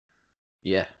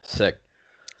Yeah, sick.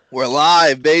 We're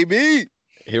live, baby.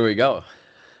 Here we go.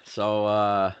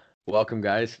 So, welcome,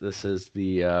 guys. This is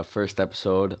the first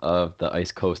episode of the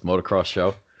Ice Coast Motocross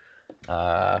Show.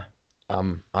 Uh,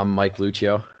 I'm Mike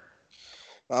Lucio.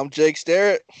 I'm Jake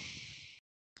Starrett.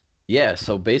 Yeah.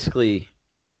 So basically,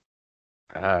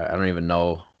 I don't even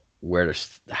know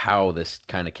how this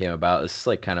kind of came about. This is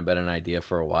like kind of been an idea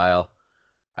for a while.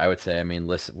 I would say. I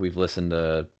mean, we've listened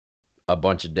to a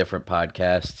bunch of different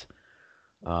podcasts,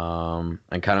 and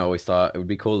kind of always thought it would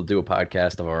be cool to do a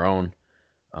podcast of our own.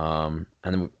 And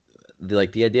then, the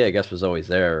idea, I guess, was always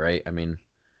there, right? I mean,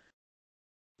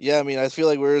 Yeah, I mean, I feel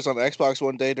like we were just on Xbox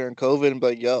one day during COVID and be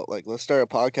like, yo, like, let's start a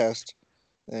podcast.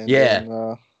 And yeah,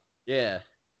 then yeah,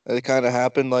 it kind of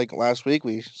happened like last week.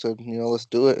 We said, let's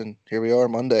do it. And here we are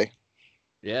Monday.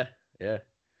 yeah, yeah.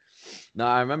 No,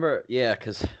 I remember, yeah,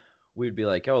 because we'd be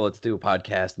like, oh, let's do a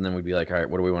podcast, and then we'd be like, all right,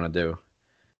 what do we want to do?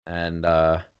 And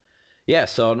yeah,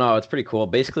 so no, it's pretty cool.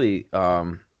 Basically,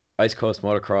 Ice Coast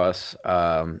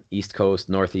Motocross, East Coast,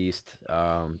 Northeast,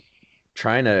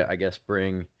 trying to, I guess,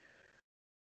 bring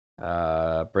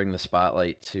the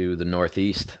spotlight to the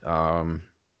Northeast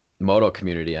moto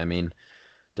community. I mean,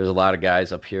 there's a lot of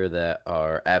guys up here that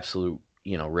are absolute,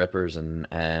 rippers, and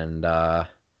I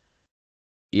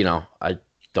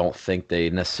don't think they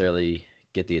necessarily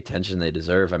get the attention they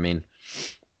deserve. I mean,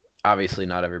 obviously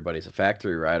not everybody's a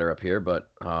factory rider up here,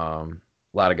 but a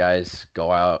lot of guys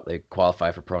go out, they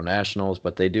qualify for pro nationals,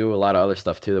 but they do a lot of other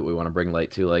stuff too that we want to bring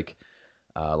light to. Like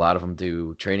a lot of them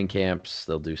do training camps,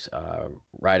 they'll do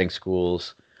riding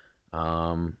schools,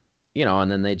 and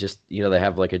then they just, they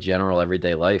have like a general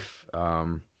everyday life.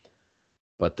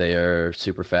 But they are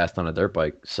super fast on a dirt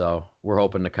bike. So we're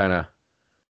hoping to kind of,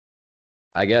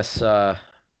 I guess,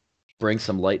 bring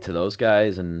some light to those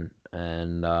guys and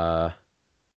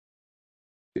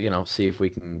see if we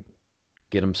can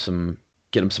get them some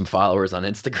followers on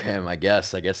Instagram. I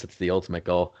guess it's the ultimate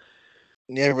goal.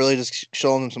 Yeah, really just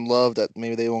showing them some love that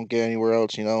maybe they won't get anywhere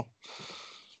else.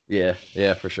 Yeah,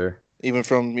 yeah, for sure. Even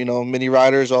from, mini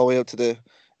riders all the way up to the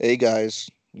A guys,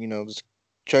 just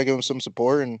try to give them some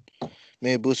support and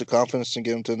maybe boost their confidence and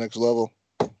get them to the next level.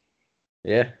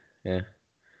 Yeah, yeah.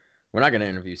 We're not gonna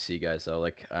interview C guys though.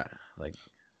 Like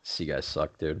C guys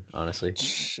suck, dude. Honestly,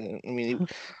 I mean,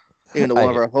 even though one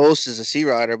of I our hosts is a sea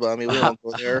rider, but I mean, we I, won't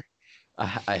go there.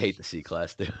 I hate the C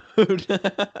class, dude. We don't have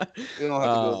to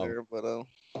go um, there, but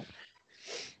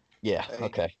yeah, hey,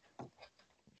 okay.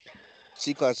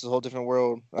 C class is a whole different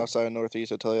world outside of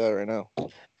Northeast. I'll tell you that right now.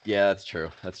 Yeah, that's true.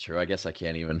 That's true. I guess I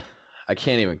can't even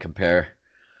compare.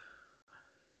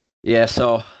 Yeah,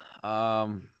 so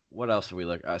what else are we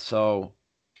look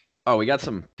oh, we got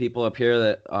some people up here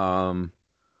that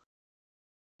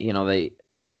they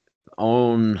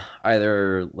own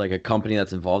either like a company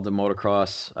that's involved in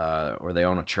motocross, or they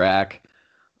own a track,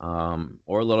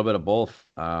 or a little bit of both.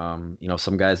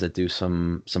 Some guys that do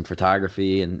some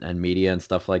photography and media and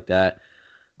stuff like that.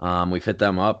 We've hit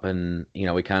them up and,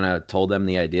 we kind of told them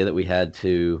the idea that we had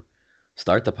to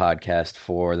start the podcast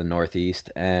for the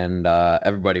Northeast, and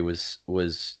everybody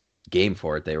was game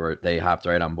for it. They hopped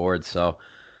right on board. So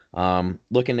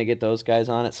looking to get those guys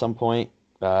on at some point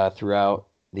throughout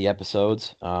the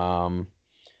episodes.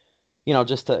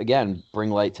 Just to again bring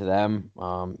light to them.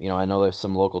 I know there's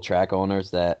some local track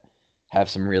owners that have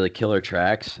some really killer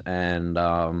tracks, and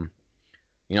some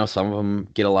of them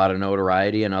get a lot of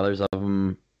notoriety, and others of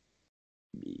them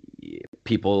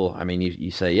people, I mean,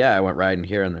 you say, yeah, I went riding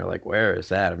here, and they're like, where is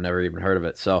that? I've never even heard of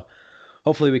it. So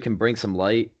hopefully we can bring some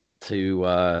light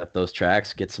to those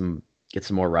tracks, get some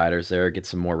more riders there, get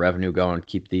some more revenue going,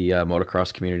 keep the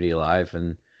motocross community alive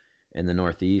and in the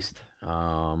Northeast.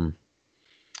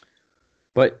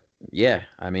 But yeah,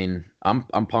 I mean, I'm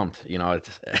pumped.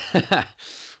 It's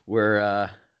we're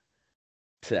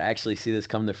to actually see this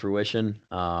come to fruition.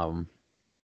 I'm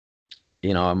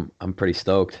pretty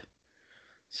stoked.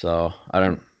 So I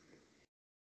don't.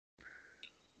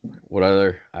 What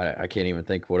other? I can't even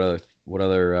think. What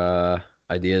other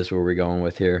ideas were we going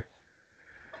with here?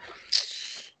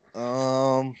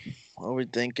 What are we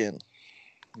thinking?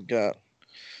 We got.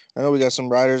 I know we got some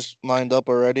riders lined up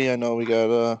already. I know we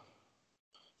got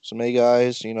some A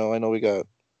guys. I know we got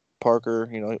Parker.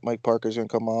 Mike Parker's gonna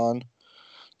come on,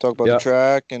 talk about the Yeah,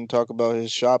 track and talk about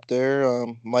his shop there.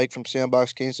 Mike from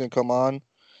Sandbox Kingston come on.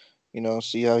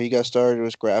 See how he got started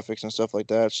with graphics and stuff like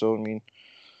that. So I mean,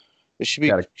 it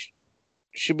got a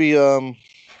should be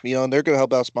they're gonna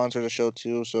help out sponsor the show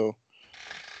too. So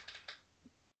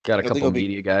got a I think couple it'll be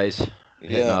media guys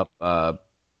hitting yeah, up.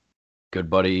 Good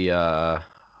buddy,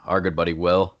 our good buddy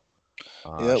Will.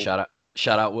 yeah.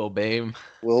 Shout out Will Bame.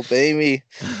 Will Baby,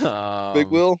 Big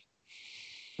um, Will.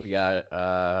 We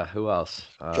got who else?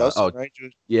 Justin, right?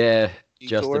 Yeah,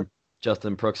 Detour.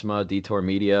 Justin Proxima, Detour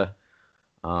Media.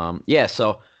 Yeah,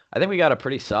 so I think we got a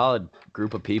pretty solid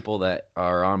group of people that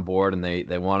are on board and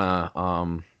they want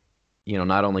to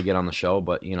not only get on the show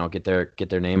but get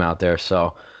their name out there.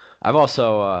 So I've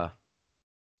also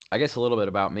I guess a little bit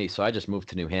about me. So I just moved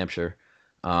to New Hampshire.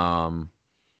 Um,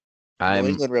 New I'm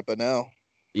England ripper now.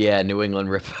 Yeah, New England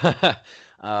rip.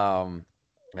 um,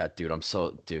 yeah,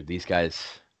 dude, these guys.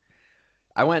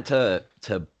 I went to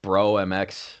Bro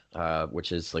MX,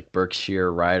 which is like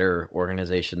Berkshire Rider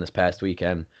organization this past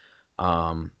weekend.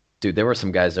 Um, Dude, there were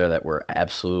some guys there that were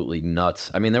absolutely nuts.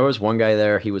 I mean, there was one guy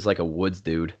there. He was like a woods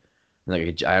dude.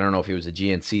 I don't know if he was a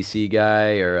GNCC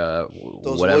guy or Those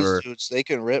Woods whatever. dudes, they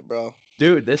can rip, bro.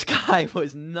 Dude, this guy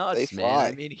was They nuts, man. I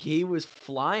fly. mean, he was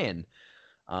flying.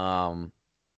 Um,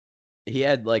 he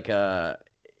had like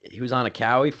he was on a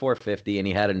Cowie 450 and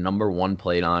he had a number 1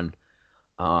 plate on.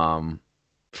 Um,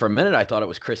 for a minute, I thought it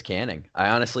was Chris Canning. I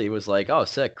honestly was like, "Oh,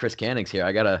 sick! Chris Canning's here.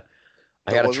 I That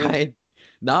gotta wasn't. try and."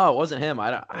 No, it wasn't him.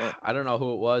 Oh, I don't know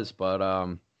who it was,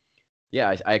 but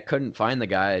yeah, I couldn't find the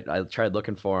guy. I tried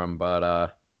looking for him,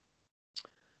 but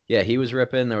yeah, he was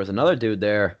ripping. There was another dude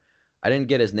there. I didn't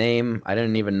get his name. I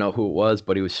didn't even know who it was,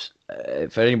 but he was.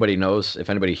 If anybody knows, if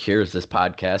anybody hears this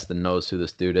podcast and knows who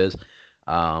this dude is,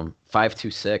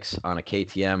 526 on a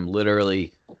KTM,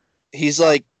 literally. he's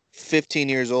like 15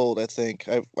 years old, I think.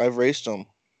 I've raced him.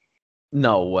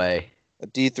 No way.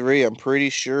 At D3, I'm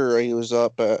pretty sure he was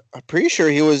up at. I'm pretty sure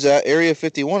he was at Area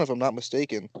 51, if I'm not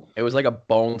mistaken. It was like a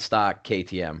bone stock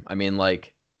KTM. I mean,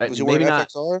 like Was he wearing maybe not.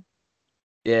 FXR?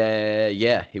 Yeah,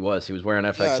 yeah, he was. He was wearing Yeah,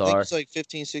 I think FXR. he's like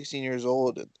 15, 16 years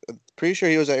old. I'm pretty sure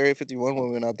he was at Area 51 when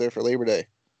we went out there for Labor Day.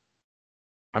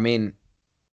 I mean,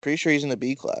 Pretty sure he's in the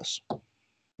B class.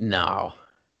 no,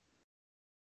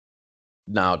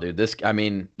 no, dude. This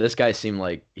guy seemed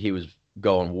like he was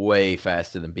going way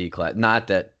faster than B class. Not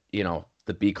that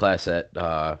the B class at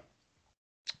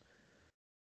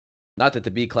not that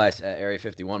the B class at Area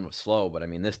 51 was slow, but I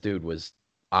mean, this dude was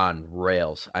on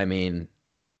rails. I mean,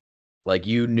 like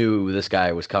you knew this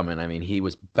guy was coming. I mean, he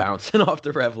was bouncing off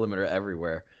the rev limiter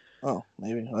everywhere. Oh,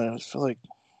 maybe. I just feel like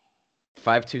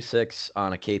 526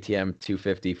 on a KTM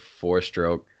 250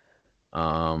 4-stroke.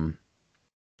 Um,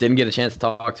 didn't get a chance to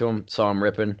talk to him. Saw him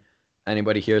ripping.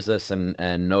 Anybody hears this and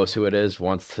knows who it is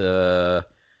wants to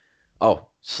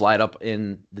slide up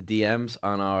in the DMs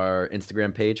on our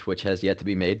Instagram page, which has yet to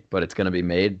be made, but it's going to be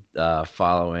made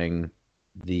following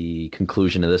the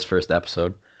conclusion of this first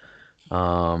episode.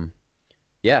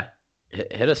 Yeah,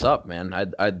 hit us up, man.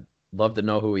 I'd love to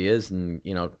know who he is, and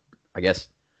I guess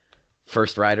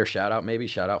first rider shout out, maybe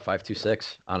shout out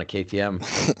 526 on a KTM.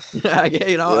 Yeah,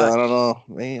 yeah, I don't know.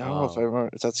 Maybe, I don't know if I um, remember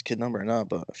if that's a kid number or not,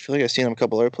 but I feel like I've seen him a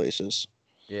couple other places.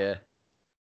 yeah.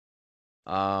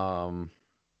 Um,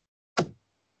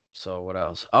 so what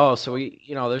else? Oh, so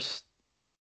there's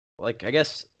like I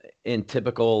guess in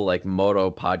typical like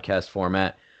moto podcast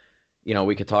format,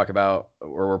 we could talk about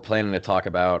or we're planning to talk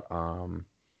about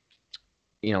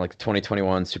like the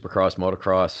 2021 Supercross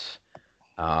Motocross.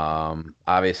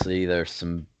 Obviously there's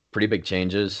some pretty big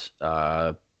changes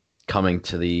coming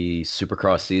to the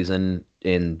Supercross season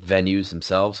in venues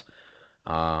themselves.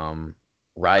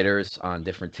 Riders on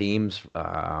different teams,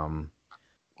 and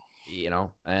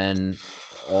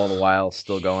all the while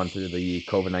still going through the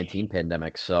COVID-19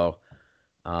 pandemic. So,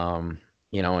 and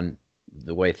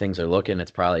the way things are looking,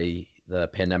 the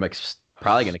pandemic's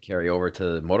probably going to carry over to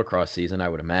the motocross season, I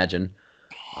would imagine.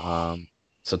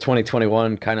 So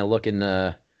 2021 kind of looking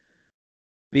to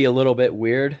be a little bit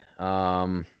weird.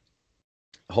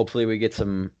 Hopefully we get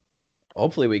some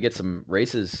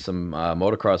races, some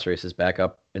motocross races back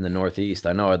up in the Northeast.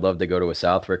 I know I'd love to go to a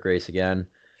Southwick race again,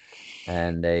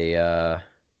 and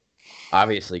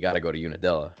obviously got to go to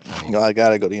Unadilla. I mean, I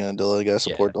gotta go to Unadilla. I gotta yeah,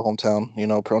 support the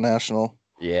hometown, pro national.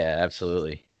 yeah,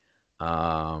 absolutely.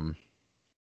 Um,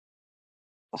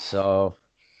 so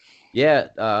yeah,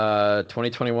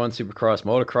 2021 Supercross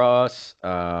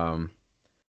Motocross,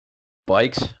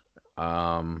 bikes.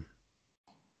 Um,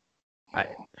 I,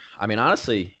 I mean,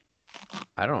 honestly,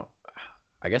 I don't.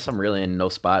 I guess I'm really in no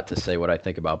spot to say what I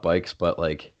think about bikes, but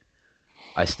like,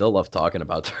 I still love talking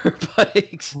about dirt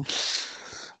bikes.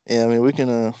 Yeah, I mean we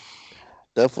can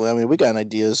definitely. I mean we got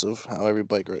ideas of how every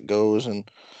bike goes, and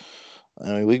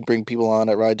I mean we can bring people on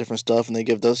that ride different stuff, and they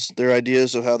give us their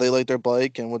ideas of how they like their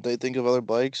bike and what they think of other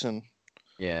bikes. And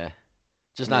Yeah,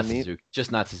 I mean me,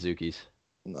 Just not Suzuki's.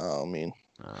 no, I mean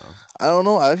Oh. I don't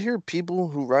know. I hear people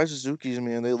who ride Suzuki's,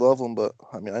 man, they love them, but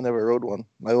I mean I never rode one.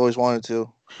 I always wanted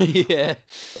to. Yeah,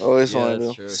 I always yeah, wanted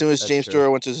that's to. As true. soon as That's James true.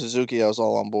 Stewart went to Suzuki, I was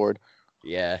all on board.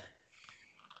 Yeah.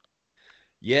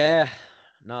 Yeah,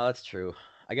 no, that's true.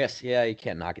 I guess yeah, you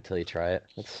can't knock it till you try it.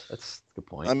 That's a good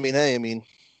point. I mean, hey,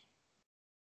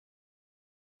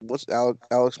 what's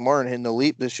Alex Martin hitting the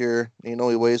leap this year? You know,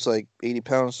 he weighs like 80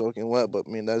 pounds soaking wet, but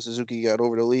I mean, that Suzuki got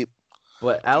over the leap,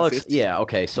 But Alex, 250. yeah,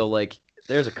 okay. So like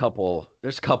there's a couple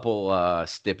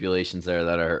stipulations there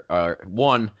that are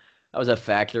one, that was a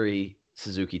factory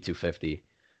Suzuki 250.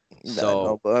 I know,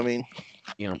 So, but I mean,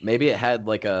 maybe it had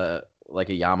like a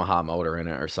Yamaha motor in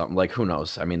it or something. Like who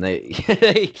knows? I mean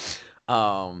they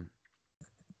um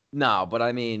no, but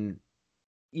I mean,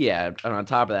 yeah, and on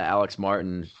top of that, Alex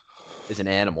Martin is an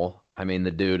animal. I mean,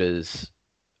 the dude is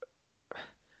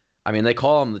I mean, they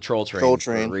call him the troll Troll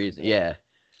train for a Train. reason. Yeah.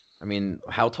 I mean,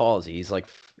 how tall is he? He's I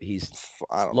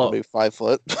don't know, low. maybe 5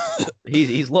 foot.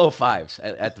 He's low fives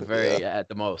at the Yeah. very at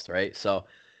the most, right? So,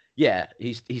 yeah,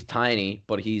 he's tiny,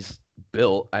 but he's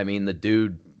built. I mean, the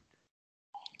dude,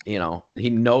 he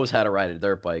knows how to ride a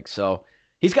dirt bike. So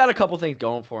he's got a couple things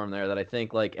going for him there that I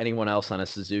think like anyone else on a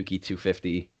Suzuki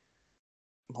 250.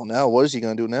 Well, now what is he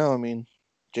gonna do now? I mean,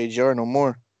 JGR no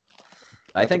more.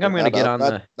 I Not to think I'm bring gonna that get up. on Not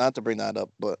the not to bring that up,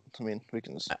 but I mean, we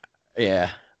can.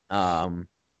 yeah. Um,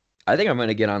 I think I'm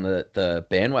gonna get on the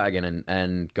bandwagon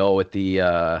and go with the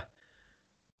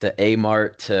A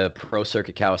Mart to Pro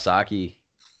Circuit Kawasaki.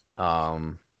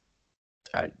 Um,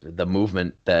 the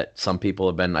movement that some people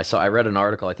have been. I read an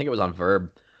article. I think it was on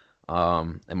Verb.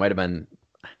 It might have been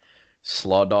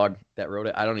Slaw Dog that wrote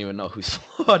it. I don't even know who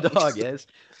Slaw Dog is.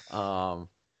 Um,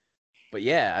 but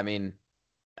yeah, I mean,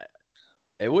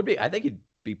 it would be. I think it'd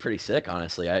be pretty sick,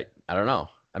 honestly. I don't know.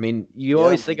 I mean, Yeah,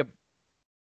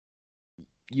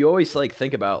 you always like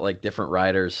think about like different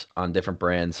riders on different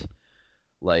brands.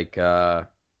 Like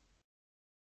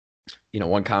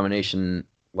one combination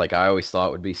like I always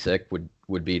thought would be sick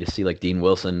would be to see like Dean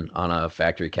Wilson on a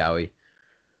factory Cowie.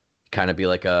 Kind of be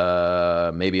like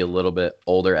a maybe a little bit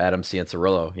older Adam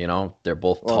Cianciarulo. They're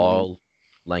both well, I mean, tall,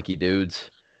 lanky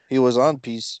dudes. He was on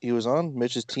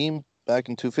Mitch's team back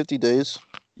in 250 days.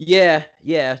 Yeah,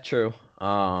 yeah, true.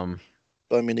 Um,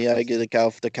 But I mean, yeah, I get the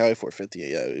Cali 450.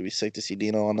 Yeah, it'd be sick to see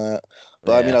Dino on that.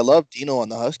 But I mean, yeah, I love Dino on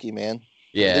the Husky, man. I think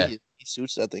yeah, he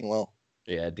suits that thing well.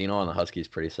 yeah. Dino on the Husky's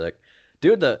pretty sick,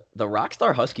 dude. The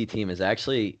Rockstar Husky team is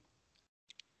actually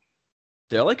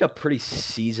they're like a pretty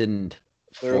seasoned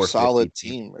They're a 450 solid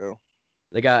team. team, bro.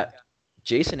 They got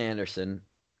Jason Anderson,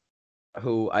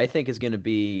 who I think is going to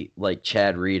be like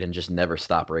Chad Reed and just never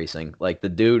stop racing. Like the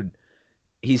dude,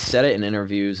 he's said it in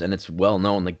interviews and it's well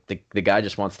known. Like the guy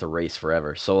just wants to race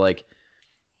forever. So like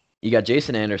you got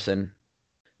Jason Anderson,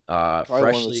 Probably one of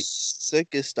the freshly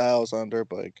sickest styles on dirt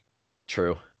bike.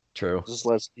 true, true. Just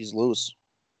lets he's loose.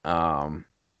 Um,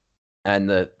 and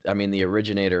the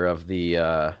originator of the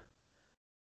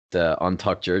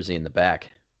untucked jersey in the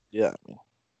back. Yeah,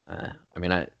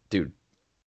 Dude.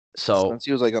 So since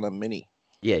he was like on a mini.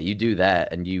 yeah, you do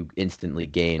that and you instantly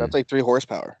That's gain like 3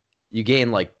 horsepower. you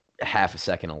gain like half a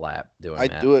second a lap doing I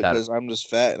that. do it That because I'm just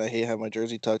fat and I hate having my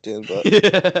jersey tucked in. But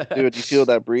dude, you feel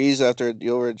that breeze after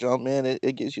you over a jump, man.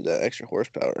 It gives you that extra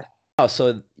horsepower. Oh,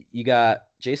 so you got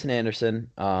Jason Anderson.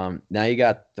 Now you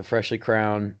got the freshly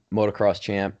crowned motocross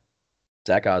champ,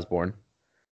 Zach Osborne.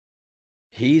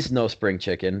 He's no spring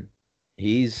chicken.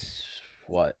 He's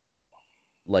what?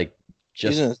 Like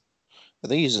He's just in. I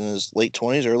think he's in his late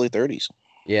 20s, early 30s.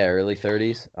 yeah, early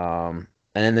 30s.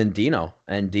 And then Dino.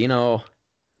 And Dino,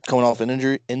 Coming off an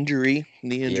knee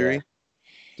yeah. injury.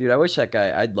 Dude,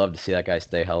 I'd love to see that guy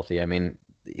stay healthy. I mean,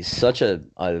 he's such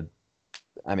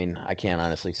I mean, I can't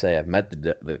honestly say I've met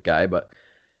the guy, but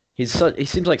he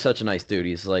seems like such a nice dude.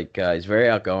 He's like he's very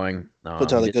outgoing.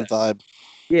 Puts He out a did good that. vibe.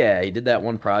 Yeah, he did that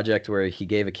one project where he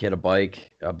gave a kid a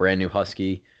bike, a brand new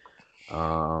Husky.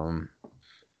 Um,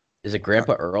 is it Uh,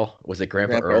 Grandpa Earl? Was it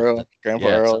Grandpa Grandpa Earl? Earl. Grandpa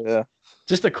Yeah, so Earl, yeah.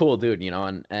 just a cool dude,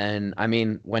 and I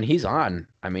mean when he's on,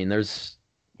 I mean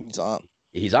He's on.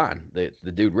 he's on. The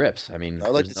dude rips. I mean, I'd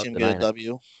like there's to no see him get a denying it.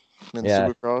 W in the Yeah,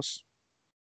 Supercross.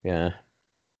 yeah.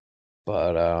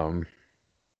 But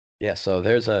yeah, so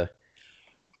there's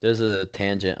a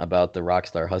tangent about the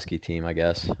Rockstar Husky team, I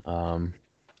guess.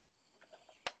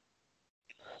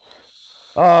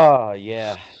 Oh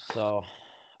yeah. So,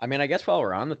 I mean, I guess while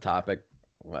we're on the topic,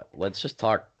 let's just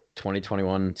talk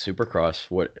 2021 Supercross.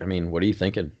 What are you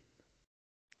thinking?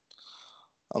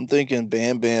 I'm thinking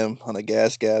Bam Bam on a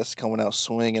gas coming out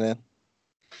swinging it.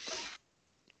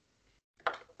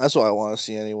 That's what I want to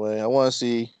see anyway. I want to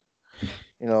see,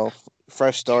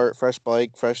 fresh start, fresh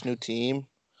bike, fresh new team.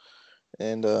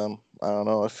 And I don't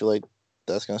know. I feel like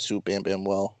that's going to suit Bam Bam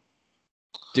well.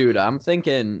 Dude, I'm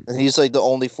thinking, And he's like the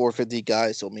only 450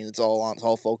 guy. So, I mean,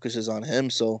 all focuses on him.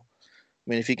 So, I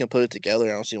mean, if he can put it together,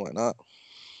 I don't see why not.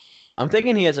 I'm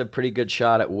thinking he has a pretty good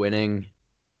shot at winning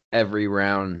every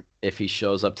round if he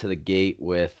shows up to the gate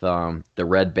with the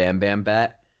red Bam Bam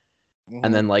bat, and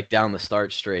Hmm then like down the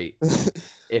start straight.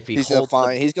 If he He's gonna holds the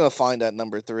find. He's gonna find that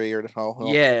number three or no,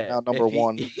 Yeah, now number if he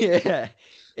one. yeah,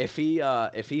 if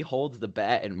he holds the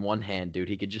bat in one hand, dude,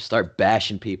 he could just start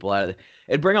bashing people out of it.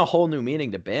 It'd bring a whole new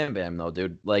meaning to Bam Bam though,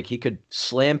 dude. Like he could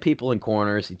slam people in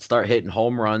corners, he'd start hitting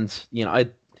home runs.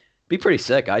 I'd be pretty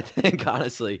sick, I think,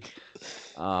 honestly.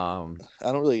 Um,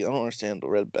 I don't understand the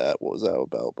red bat. What was that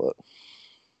about? But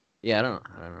yeah, I don't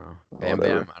know. Bam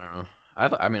whatever. Bam, I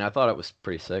don't know. I mean, I thought it was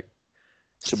pretty sick.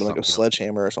 Should be like a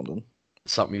sledgehammer or something.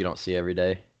 Something you don't see every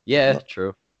day. Yeah, No.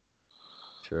 true,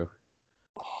 true.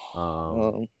 Um,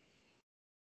 Um,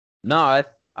 No,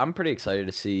 I'm pretty excited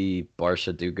to see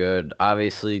Barsha do good.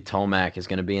 Obviously, Tomac is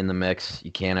going to be in the mix.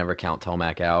 You can't ever count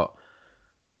Tomac out.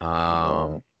 uh,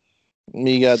 Um,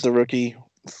 you got the rookie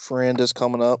Ferrandis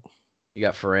coming up. you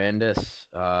got Ferrandis.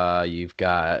 You've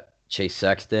got Chase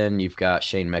Sexton. You've got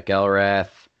Shane McElrath.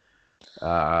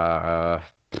 Uh,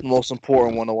 Most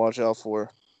important one to watch out for.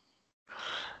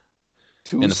 in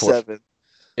Two the fourth, seven.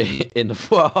 in the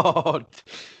fourth.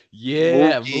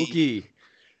 Yeah, Mookie. Mookie,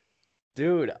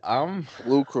 dude,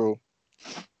 Blue Crew.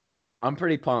 I'm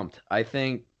pretty pumped. I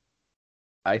think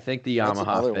the That's Yamaha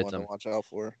another fits one to him. watch out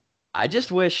for. I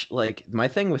just wish, like, my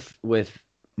thing with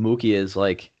Mookie is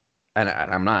like, and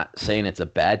I'm not saying it's a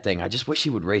bad thing. I just wish he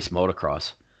would race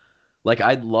motocross. Like,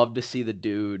 I'd love to see the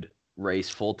dude race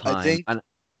full I time. think And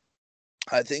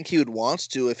I think he would want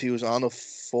to if he was on a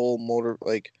full motor.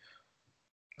 Like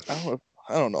I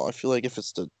don't know. I feel like if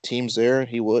it's the teams there,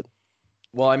 he would.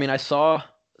 well, I mean, I saw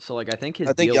so like I think his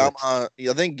I think deal with Yamaha.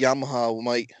 I think Yamaha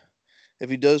might. If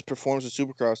he does performs at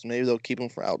Supercross, maybe they'll keep him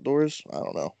for outdoors. I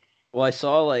don't know. well, I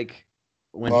saw like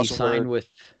when I he also heard.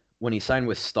 signed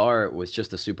with Star, it was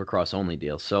just a Supercross only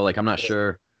deal. So like I'm not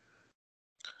sure.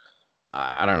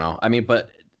 I don't know. I mean,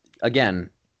 but again,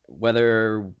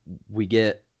 whether we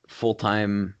get full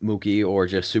time Mookie or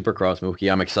just Supercross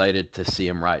Mookie, I'm excited to see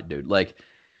him ride, dude. Like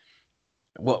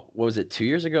what was it 2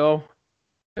 years ago?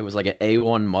 It was like an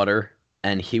A1 mutter,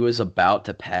 and he was about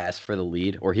to pass for the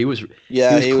lead, or he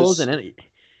Yeah, was he closing was. in. It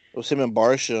was him and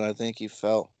Barsha, and I think he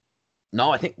fell.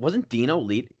 No, I think wasn't Dino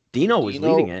lead. Dino was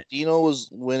leading it. Dino was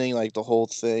winning like the whole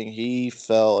thing. He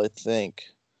fell, I think.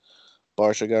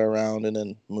 Barsha got around, and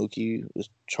then Mookie was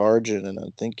charging, and I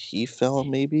think he fell.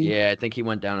 Maybe it Yeah, I think he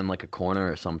went down in like a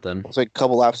corner or something. was like a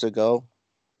couple laps to go.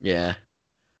 Yeah.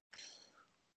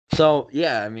 So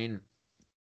yeah, I mean,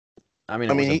 I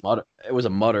mean, he. it was a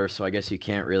mutter, so I guess you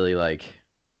can't really like.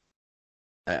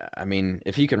 I mean,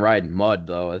 if you can ride in mud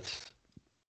though, it's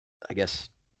I guess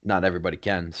not everybody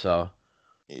can. So,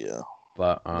 Yeah,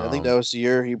 but yeah. I think that was the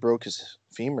year he broke his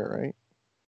femur, right?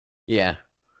 yeah,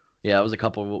 yeah, it was a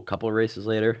couple of races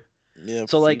later. Yeah,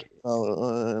 So like,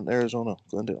 in Arizona,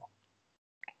 Glendale.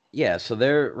 yeah, so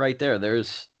they're right there.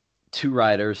 There's two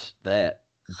riders that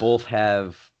both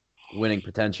have winning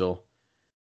potential,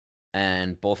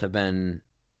 and both have been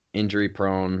injury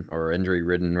prone or injury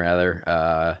ridden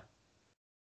rather.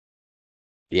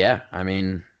 Yeah, I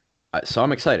mean, so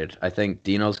I'm excited. I think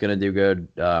Dino's gonna do good.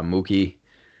 Mookie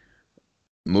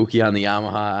on the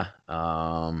Yamaha.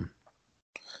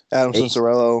 Adamson Ace.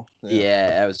 Sorello. Yeah,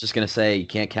 Yeah, I was just gonna say you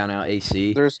can't count out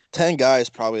AC. there's 10 guys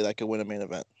probably that could win a main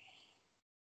event.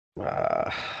 Uh,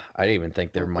 I didn't even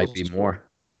think there might be Those four,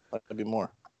 more. might be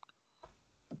more.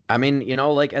 I mean,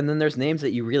 like, and then there's names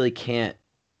that you really can't,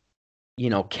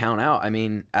 count out. I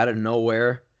mean, out of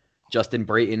nowhere, Justin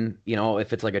Brayton.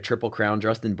 If it's like a triple crown,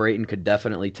 Justin Brayton could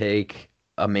definitely take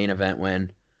a main event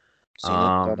win. Seen it,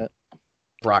 done Um, it.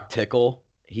 Brock Tickle,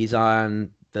 he's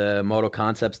on the Moto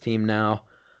Concepts team now.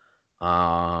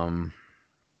 Um,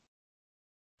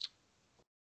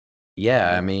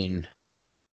 yeah, I Uh, mean,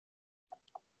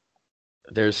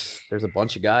 there's a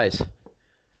bunch of guys.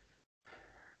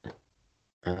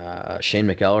 Shane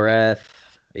McElrath.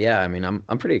 Yeah, I mean, I'm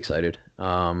pretty excited.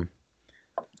 I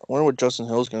wonder what Justin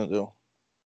Hill's gonna do.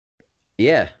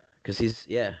 Yeah, because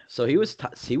So he was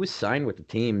signed with the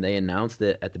team. They announced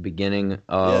it at the beginning Yeah,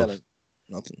 of,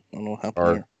 nothing. I don't know what happened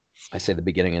or there. I say the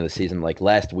beginning of the season, like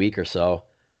last week or so.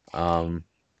 Um,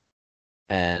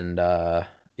 and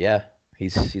yeah,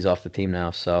 he's off the team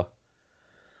now. So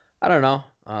I don't know.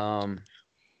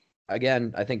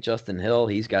 Again, I think Justin Hill,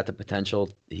 he's got the potential.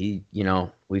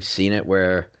 We've seen it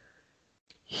where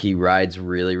he rides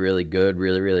really, really good,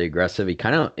 really, really aggressive. He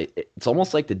kind of, it's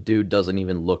almost like the dude doesn't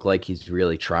even look like he's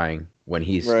really trying when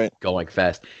he's Right. going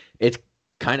fast. It's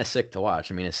kind of sick to watch.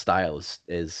 I mean, his style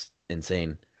is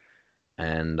insane,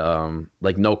 and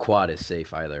like no quad is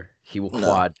safe either.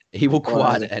 No. He will Or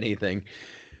quad anything. anything.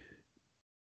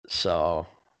 So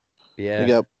We yeah,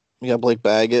 got we got Blake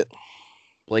Baggett.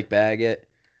 Blake Baggett.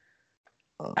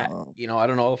 Um, I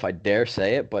don't know if I dare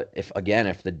say it, but if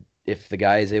the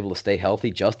guy is able to stay healthy,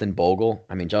 Justin Bogle.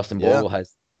 I mean, Justin yeah, Bogle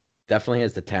has definitely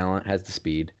has the talent, has the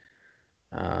speed.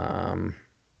 Um,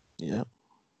 yeah.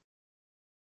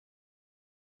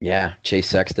 yeah, Chase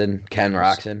Sexton, Ken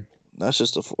That's, Roxon. that's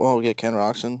just we got Ken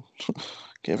Roxon.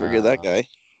 Can't forget that Uh, guy.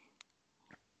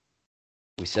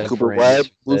 we said Cooper France. Webb,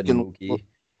 We said Lukin. Mookie.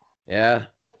 Yeah,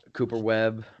 Cooper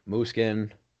Webb,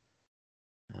 Mooskin.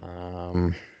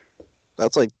 Um,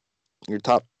 That's like your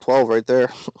top 12 right there.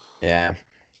 yeah,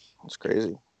 That's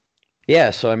crazy.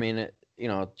 yeah. So I mean, it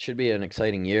should be an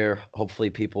exciting year. Hopefully,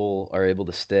 people are able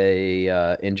to stay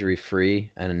injury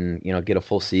free and get a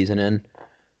full season in.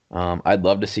 I'd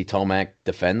love to see Tomac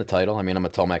defend the title. I mean, I'm a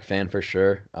Tomac fan for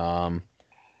sure.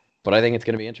 But I think it's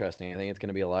going to be interesting. I think it's going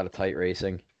to be a lot of tight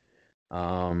racing.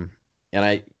 Um, and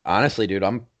I honestly, dude,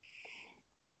 I'm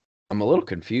a little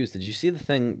confused. Did you see the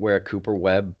thing where Cooper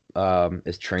Webb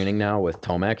is training now with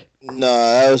Tomac? No,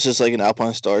 that was just like an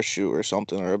Alpine Star shoot or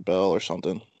something, or a Bell or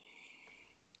something.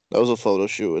 That was a photo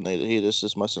shoot, and he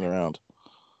just messing around.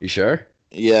 You sure?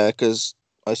 Yeah, because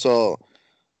I saw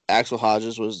Axel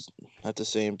Hodges was at the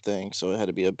same thing, so it had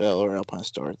to be a Bell or Alpine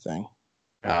Star thing.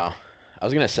 Oh, I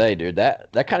was gonna say, dude,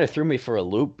 that kind of threw me for a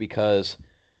loop because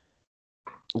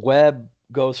Webb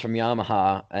goes from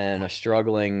Yamaha and a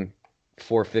struggling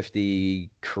 450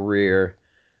 career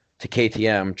to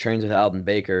KTM, trains with Alden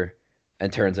Baker,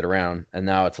 and turns it around. And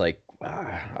now it's like,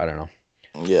 I don't know.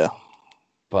 Yeah,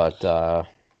 But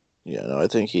yeah, no, I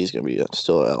think he's gonna be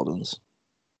still at Eldon's.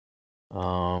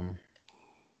 um,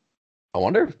 I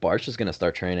wonder if Barsh is gonna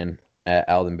start training at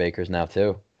Alden Baker's now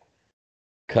too,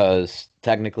 because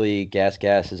technically Gas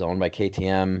Gas is owned by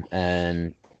KTM,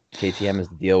 and KTM is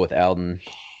the deal with Alden.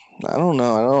 I don't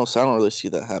know. I don't really see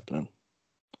that happening.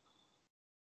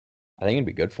 I think it'd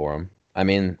be good for him. I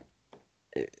mean,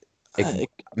 it, it I,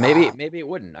 maybe it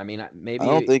wouldn't. I mean, maybe I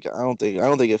don't think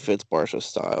it fits Barsha's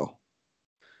style.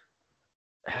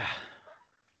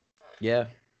 yeah,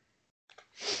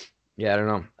 yeah. I don't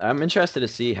know. I'm interested to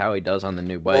see how he does on the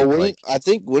new Well, bike.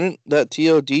 Like, wouldn't that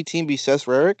TOD team be Seth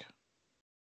Rarick?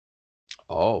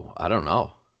 oh, I don't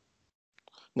know.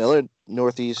 Another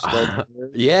Northeast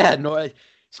legend. Yeah,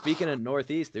 speaking of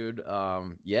Northeast, dude,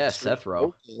 yeah, Seth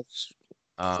Rowe. Like,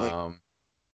 Um,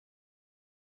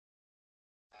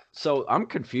 so I'm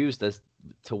confused as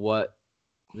to what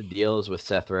the deal is with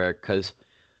Seth Rowe because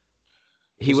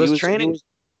he because was training,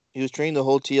 he was training the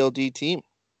whole TLD team.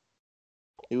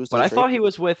 He was but their I trainer. thought he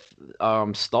was with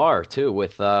Star too,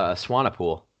 with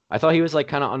Swanepoel. I thought he was like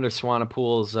kind of under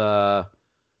Swanepoel's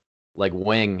like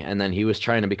wing, and then he was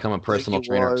trying to become a I think he personal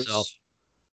trainer himself. was.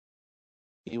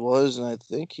 He was, and I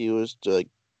think he was like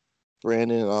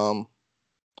Brandon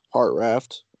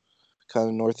Hartraft, kind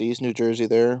of Northeast New Jersey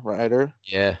there, rider.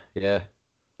 Yeah, yeah,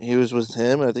 He was with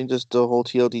him, and I think just the whole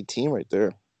TLD team right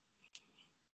there.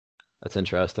 that's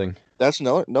interesting. That's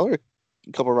another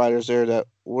couple riders there that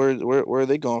where are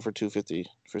they going for 250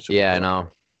 for Yeah, I Supercross? know.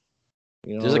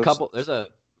 You There's know, a that's couple. There's a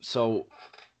so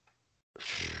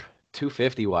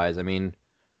 250 wise. I mean,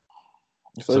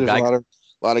 I feel so like there's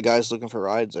a lot of guys looking for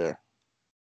rides there.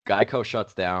 Geico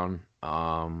shuts down.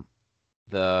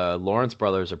 The Lawrence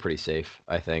brothers are pretty safe,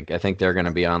 I think. I think they're going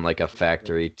to be on like a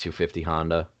factory 250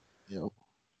 Honda.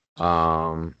 Yep.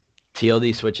 Um,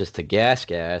 TLD switches to gas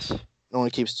gas, It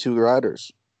only keeps two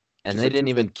riders and they for didn't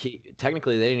even 250. keep.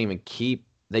 Technically, they didn't even keep.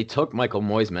 They took Michael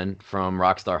Moisman from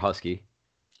Rockstar Husky.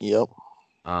 Yep.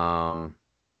 Um,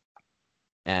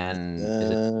 and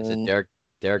is it And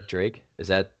Derek Drake? Is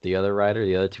that the other rider,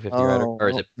 the other 250 rider, or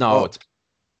is oh, it no? oh, It's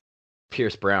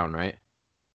Pierce Brown, right?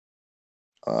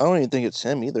 I don't even think it's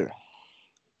him either.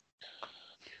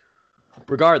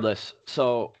 Regardless,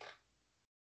 so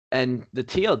and the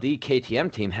TLD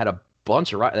KTM team had a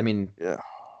bunch of riders. I mean, Yeah.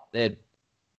 they had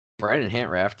Brandon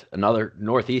Hantraft, another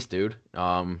Northeast dude.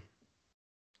 It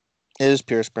is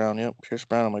Pierce Brown. Yep. Pierce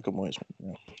Brown and Michael Moisman.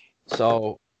 Yeah.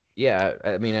 So yeah,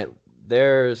 I mean,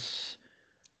 there's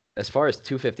as far as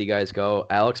 250 guys go,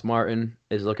 Alex Martin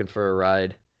is looking for a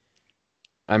ride.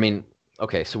 I mean,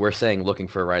 okay, so we're saying looking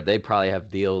for a ride. They probably have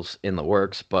deals in the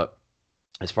works, but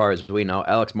as far as we know,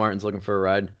 Alex Martin's looking for a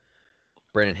ride.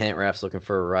 Brandon Hantraft's looking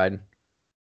for a ride.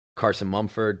 Carson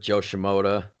Mumford, Joe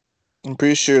Shimoda. I'm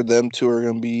pretty sure them two are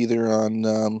going to be either on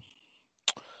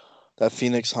that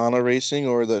Phoenix Honda Racing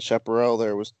or the Chaparral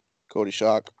there with Cody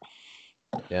Shock.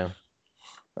 Yeah.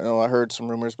 I know I heard some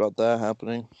rumors about that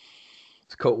happening.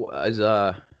 Is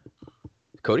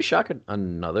Cody Shock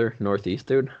another Northeast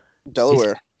dude? He's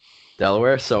Delaware.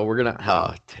 Delaware, so we're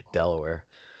gonna Delaware.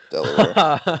 Delaware.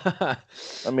 I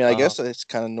mean, I Um, guess it's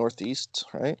kind of northeast,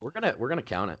 right? we're gonna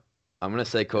count it. I'm gonna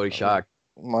say Cody Shock.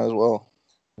 Might as well.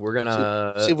 We're See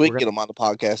gonna if we we're can get gonna him on the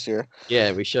podcast here.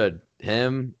 yeah, we should.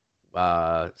 Him,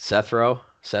 Seth Rowe,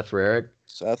 Seth Rarick,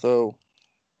 Satho.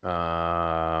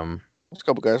 um, There's a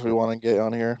couple guys we want to get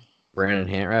on here. Brandon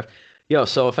Hantraff. Yo,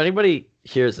 so if anybody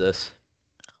hears this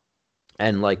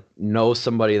and like knows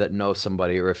somebody,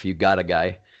 or if you got a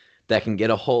guy that can get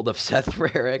a hold of Seth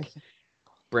Rarick,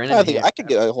 Brandon I think I could Hantraff.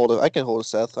 get a hold of. I can hold of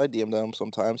Seth. I DM him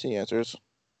sometimes. He answers.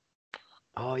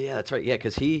 Oh yeah, that's right. Yeah,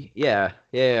 because yeah,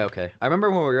 okay. I remember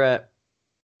when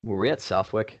were we at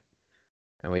Southwick?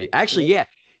 And we actually, yeah,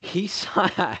 he saw.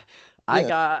 I Yeah.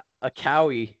 got a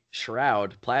Cowie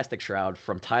shroud, plastic shroud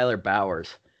from Tyler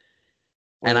Bowers,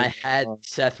 and I Wait, had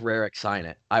Seth Rarick sign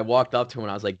it. I walked up to him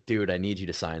and I was like, "Dude, I need you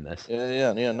to sign this."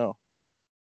 yeah. No.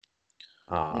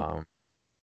 Um.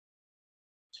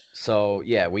 So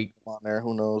yeah, we. On there.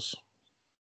 Who knows?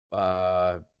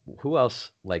 Uh. Who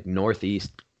else like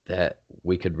Northeast that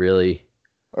we could really?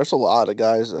 There's a lot of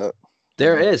guys that.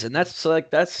 There is, and that's so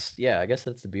like that's yeah. I guess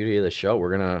that's the beauty of the show.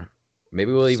 We're gonna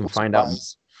maybe we'll even find out.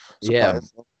 Yeah,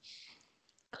 Surprise.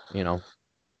 you know,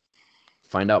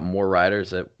 find out more riders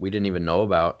that we didn't even know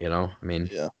about. I mean.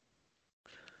 Yeah.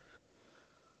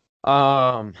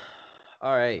 All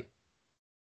right.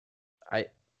 I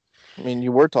I mean,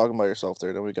 you were talking about yourself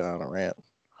there. Then we got on a rant.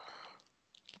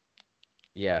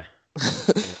 yeah.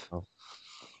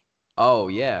 Oh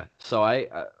yeah. So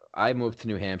I moved to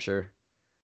New Hampshire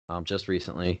just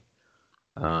recently.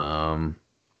 Um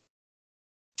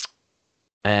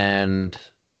and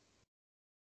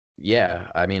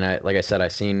yeah, I mean I like I said I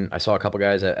saw a couple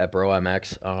guys at Bro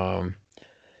MX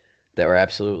that were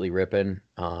absolutely ripping.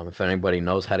 If anybody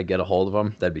knows how to get a hold of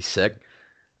them, that'd be sick.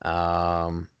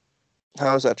 Um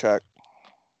How's that track?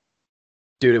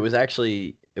 Dude, it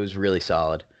was really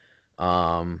solid.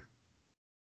 Um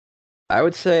I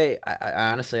would say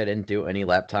I honestly I didn't do any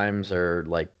lap times or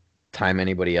like time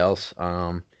anybody else.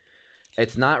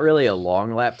 It's not really a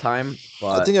long lap time, I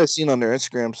but think I've seen on their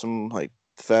Instagram some like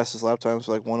fastest lap times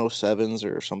like 107s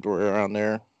or something around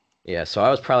there. yeah, so I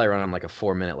was probably running like a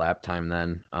 4 minute lap time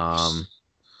then. No,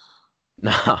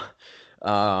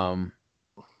 um,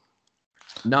 I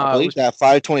no, it believe was that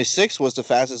 5:26 was the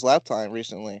fastest lap time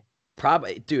recently.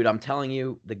 probably, dude. I'm telling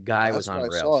you, the guy was That's on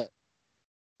what I saw rails. it.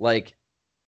 Like,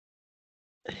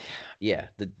 yeah,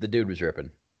 the dude was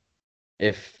ripping.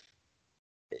 If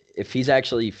if he's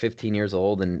actually 15 years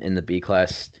old and in the B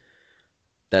class,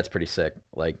 that's pretty sick.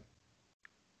 Like,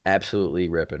 absolutely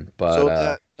ripping. But So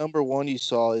that number one you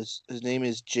saw is his name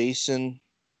is Jason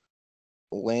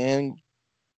Langenback.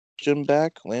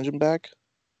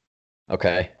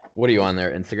 okay. What are you on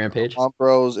their Instagram page? On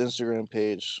Bro's Instagram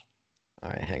page. All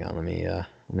right, hang on.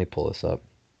 Let me pull this up.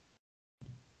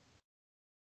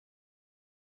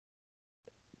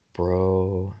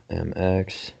 Bro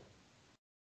MX.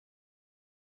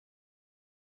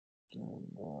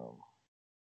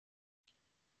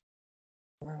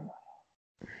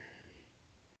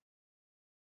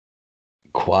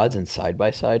 Quads and side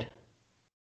by side.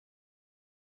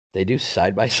 They do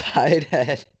side by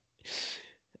side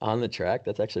on the track.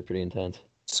 That's actually pretty intense.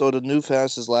 So the new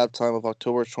fastest lap time of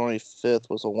October 25th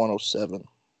was a 107.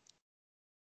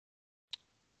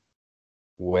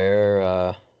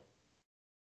 Where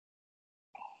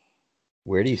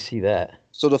where do you see that?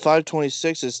 So the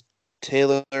 5:26 is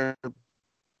Taylor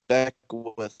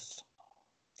Beckwith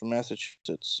from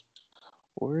Massachusetts.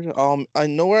 I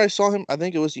know where I saw him. I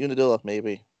think it was Unadilla,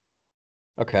 maybe.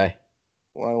 Okay.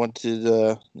 When I went to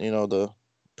the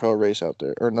pro race out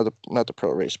there, or not the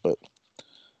pro race, but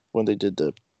when they did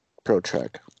the pro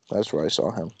track, that's where I saw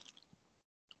him.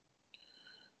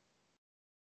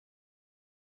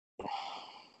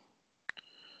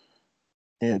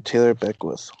 Yeah, Taylor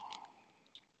Beckwith.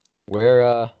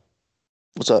 Where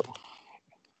What's up?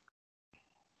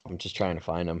 I'm just trying to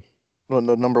find him. No,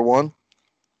 number one.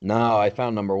 No, I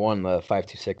found number one, the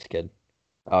 526 kid.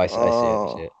 Oh, I see it.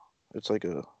 I see it. It's like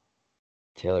a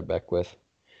Taylor Beckwith.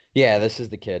 Yeah, this is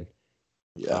the kid.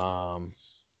 yeah. Um,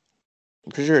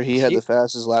 I'm pretty sure he is had the he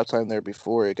fastest lap time there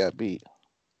before it got beat.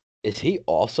 is he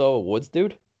also a Woods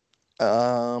dude?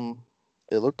 Um,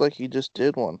 it looked like he just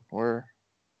did one. Where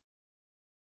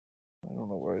I don't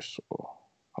know where I saw.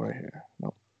 Right here.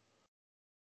 No.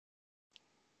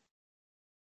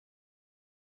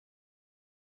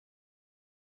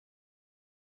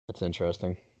 That's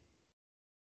interesting.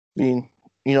 I mean,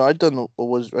 I did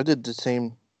the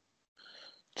same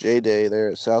J Day there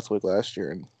at Southwick last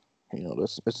year, and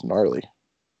it's gnarly.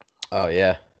 Oh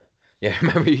yeah. Yeah, I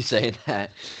remember you saying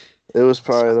that. It was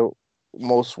probably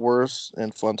most worst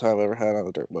and fun time I've ever had on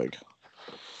a dirt bike.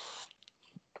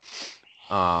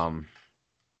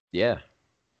 Yeah,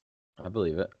 I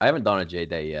believe it. I haven't done a J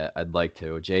Day yet. I'd like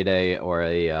to. J Day or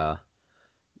a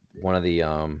one of the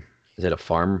is it a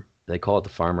farm? They call it the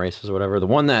farm races or whatever. The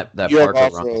one that New York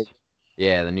Parker off road. runs.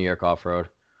 Yeah, the New York off road.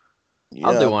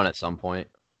 I'll do Yeah, one at some point.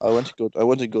 I went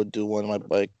to go do one on my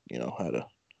bike. Had a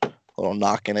little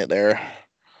knock in it there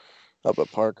up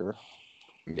at Parker.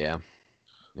 Yeah,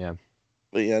 yeah.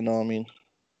 But yeah, no, I mean,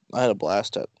 I had a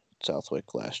blast at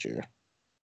Southwick last year.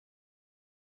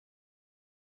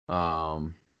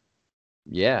 Um,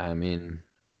 yeah. I mean,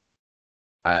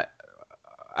 I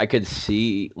I could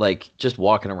see like just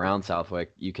walking around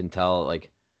Southwick, you can tell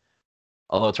like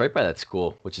although it's right by that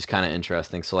school, which is kind of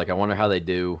interesting. So like I wonder how they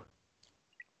do.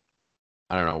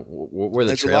 I don't know where the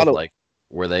There's a trails lot of like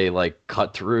where they like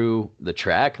cut through the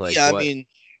track. Like yeah. I what? mean,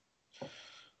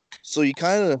 so you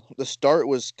kind of the start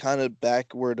was kind of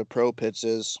back where the pro pits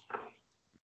is,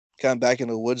 kind of back in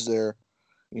the woods there.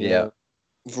 You Yeah, know,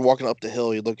 if you're walking up the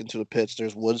hill, you look into the pits.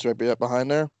 There's woods right behind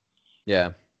there,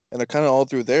 yeah. and they're kind of all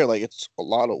through there. Like it's a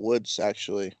lot of woods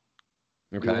actually.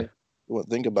 You Okay, wouldn't, you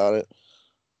wouldn't think about it.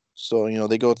 So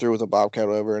they go through with a bobcat or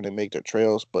whatever, and they make their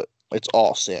trails, but it's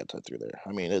all sand through there.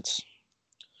 I mean, it's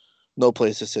no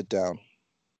place to sit down.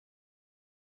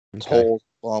 It's okay. holes,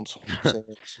 bumps,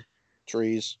 sands,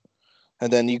 trees,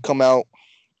 and then you come out.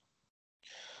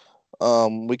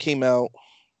 We came out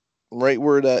right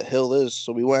where that hill is,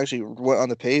 so we actually went on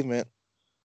the pavement,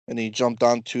 and he jumped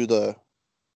onto the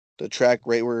track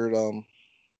right where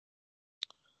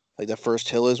like that first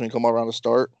hill is when you come around the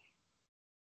start.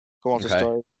 Come off the Okay.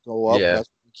 start, go up. Yeah. That's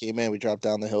when we came in. We dropped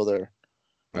down the hill there,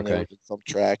 and then we Okay. did some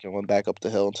track and went back up the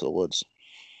hill into the woods.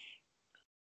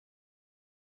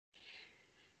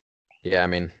 Yeah. I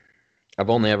mean, I've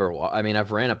only ever. I mean,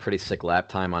 I've ran a pretty sick lap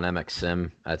time on MX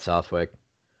Sim at Southwick.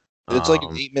 It's like an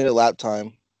Um, 8 minute lap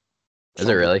time is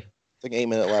it from really? it's like 8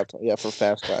 minute lap time. Yeah, for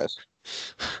fast guys.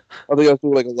 I think I was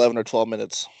doing like 11 or 12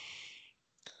 minutes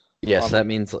Yes, on that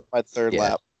means. my third Yeah.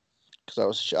 lap because I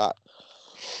was shot.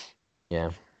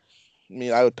 Yeah. I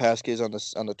mean, I would pass kids on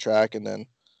the track, and then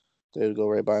they would go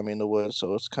right by me in the woods.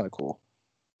 So it's kind of cool.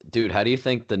 Dude, how do you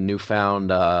think the newfound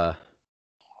Wha-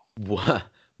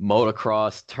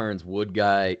 motocross turned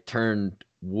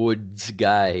woods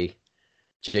guy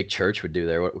Jake Church would do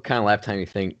there? What kind of lap time you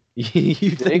think you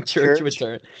think Jake Church would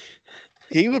Church, turn?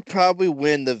 he would probably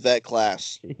win the vet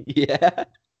class. Yeah,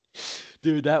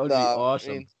 dude, that would be Nah, I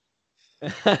awesome. mean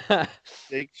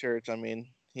Jake Church. I mean,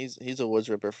 he's a woods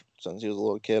ripper since he was a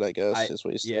little kid. I guess I is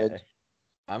what he said. yeah,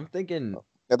 I'm thinking.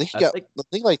 I think he I got think I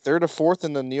think like third or fourth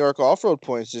in the New York off road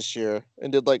points this year,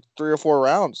 and did like 3 or 4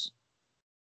 rounds.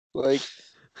 Like he's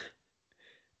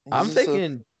I'm just a.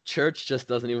 thinking Church just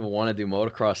doesn't even want to do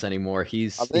motocross anymore. I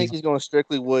He's think he's. he's going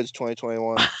strictly woods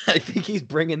 2021. I think he's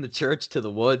bringing the church to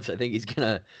the woods. I think he's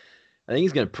gonna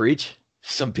preach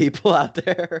some people out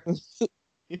there.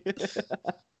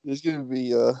 There's gonna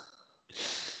be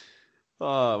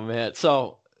Oh man.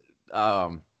 So,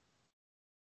 um,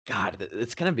 God,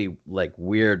 it's gonna be like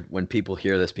weird when people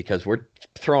hear this because we're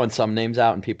throwing some names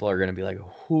out and people are gonna be like,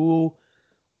 "Who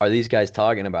are these guys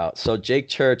talking about?" So Jake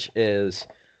Church is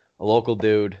a local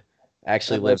dude.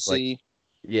 Actually lives like, MSC.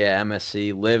 yeah,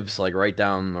 MSC lives like right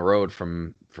down the road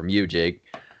from you, Jake.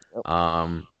 Yep,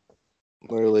 Um,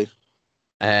 literally.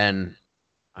 and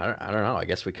I don't know. I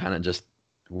guess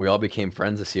we all became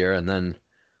friends this year, and then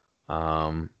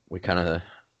we kind of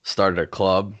started a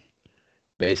club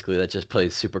basically that just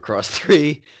plays Supercross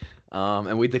 3.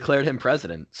 And we declared him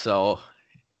president. So,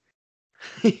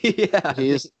 yeah, I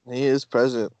mean, He is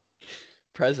president.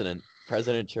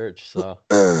 President Church. So,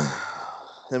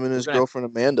 Him and we're his going girlfriend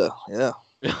Amanda. Yeah.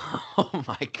 to Oh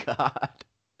my God.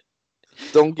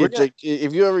 Don't We're get going to Jake.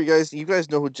 If you ever you guys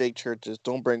know who Jake Church is,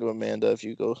 don't bring him Amanda if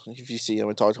you see him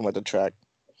and talk to him at the track.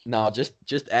 No,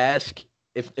 just ask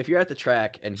if you're at the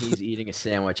track and he's eating a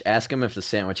sandwich, ask him if the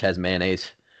sandwich has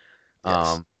mayonnaise.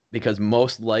 Yes. Because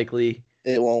most likely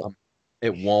It won't. um,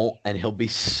 it won't, and he'll be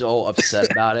so upset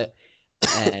about it.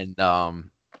 And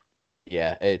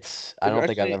yeah, I don't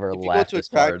think I've ever If you go laughed to a this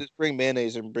track, hard. just bring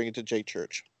mayonnaise and bring it to Jake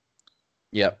Church.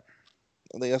 Yep,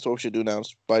 I think that's what we should do now.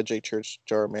 Is buy Jake Church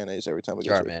jar of mayonnaise every time we go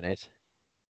jar to of it. mayonnaise.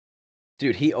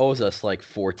 Dude, he owes us like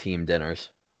 4 team dinners.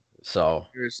 So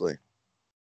Seriously.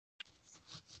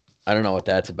 I don't know what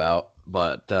that's about,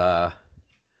 but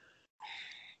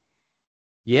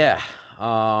yeah.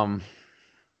 Um,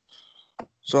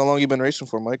 So how long you been racing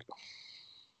for, Mike?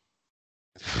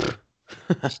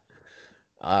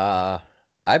 uh,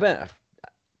 I bet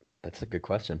that's a good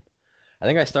question. I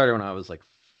think I started when I was like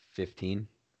 15,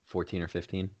 14 or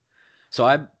 15. So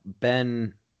I've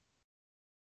been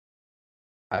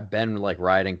like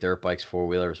riding dirt bikes, four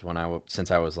wheelers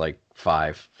since I was like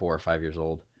 4 or 5 years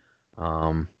old.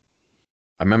 Um,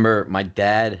 I remember my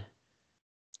dad.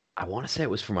 I want to say it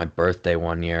was for my birthday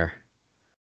one year.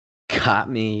 Got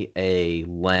me a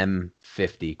Lem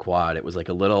 50 quad. It was like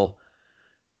a little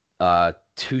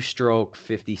two-stroke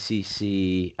 50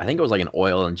 cc. I think it was like an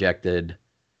oil injected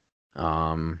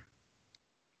um,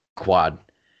 quad.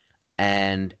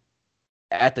 And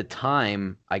at the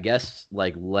time, I guess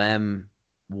like Lem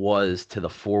was to the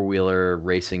four wheeler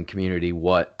racing community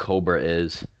what Cobra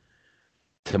is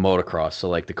to motocross. So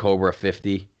like the Cobra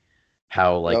 50,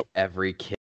 how Yep. like every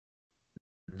kid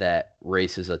that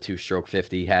races a two-stroke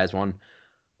 50 has one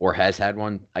or has had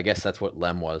one. I guess that's what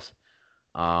Lem was.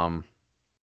 Um,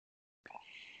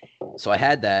 so I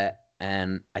had that,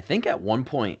 and I think at one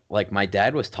point, like my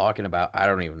dad was talking about, I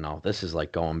don't even know. This is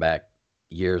like going back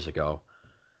years ago.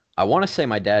 I want to say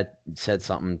my dad said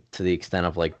something to the extent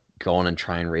of like going and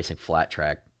trying racing flat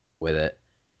track with it,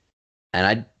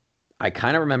 and I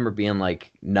kind of remember being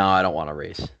like, no, I don't want to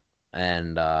race,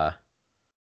 and I'm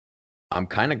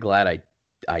kind of glad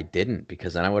I didn't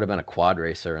because then I would have been a quad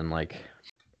racer and like,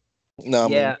 No, I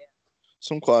mean yeah,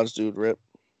 some quads, dude, rip.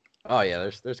 oh yeah,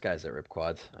 there's guys that rip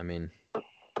quads. I mean,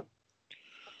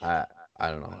 I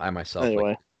I don't know. I myself like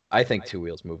Anyway, I think two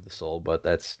wheels move the soul, but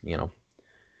that's.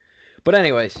 But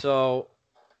anyway, so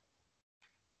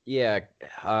yeah,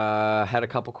 had a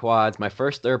couple quads. My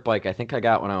first dirt bike, I think I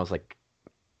got when I was like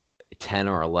 10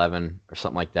 or 11 or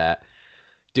something like that.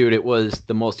 Dude, it was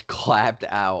the most clapped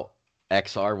out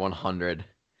XR 100.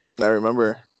 I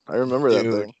remember. I remember that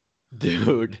Dude, thing.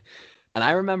 dude. And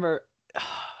I remember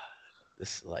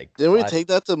this like Didn't we 5 take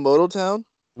that to Moto Town?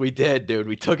 we did, dude.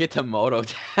 We took it to Moto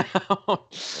Town. Oh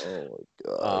my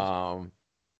god. um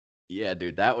yeah,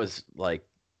 dude, that was like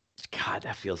God,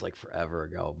 that feels like forever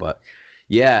ago. But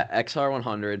yeah, XR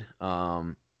 100.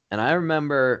 And I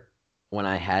remember when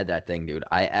I had that thing, dude,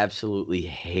 I absolutely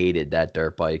hated that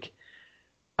dirt bike.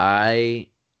 I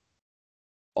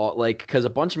like because a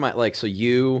bunch of my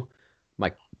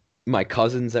my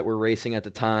cousins that were racing at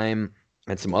the time,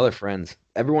 and some other friends,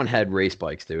 everyone had race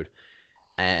bikes, dude.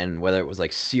 And whether it was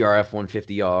like CRF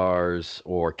 150Rs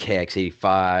or KX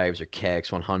 85s or KX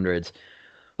 100s,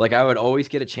 like I would always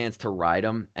get a chance to ride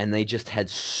them, and they just had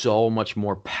so much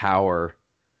more power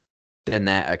than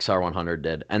that XR 100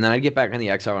 did. And then I'd get back on the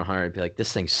XR 100 and be like,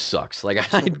 "This thing sucks."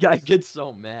 Like I'd get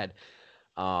so mad.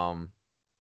 Um,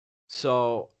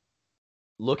 so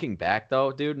looking back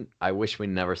though, dude, I wish we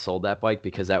never sold that bike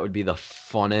because that would be the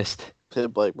funnest.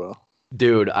 Pit bike, bro.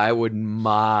 Dude, I would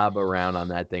mob around on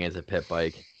that thing as a pit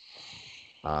bike.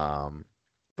 Um,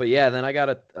 but yeah, then I got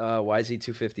a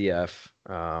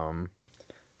YZ250F,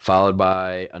 followed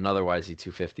by another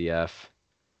YZ250F.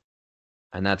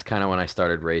 And that's kind of when I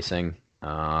started racing.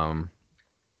 Then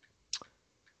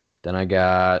I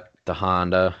got the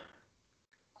Honda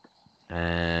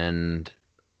and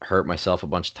hurt myself a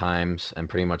bunch of times and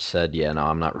pretty much said, yeah, no,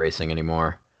 I'm not racing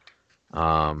anymore.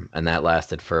 And that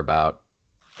lasted for about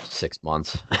 6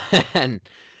 months. And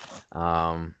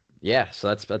yeah, so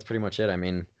that's pretty much it. I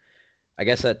mean, I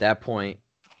guess at that point,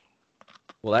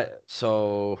 well, that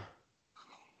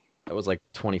was like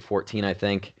 2014, I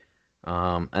think.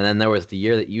 And then there was the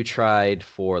year that you tried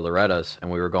for Loretta's, and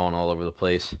we were going all over the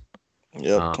place.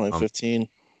 Yep, Um, 2015.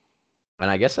 and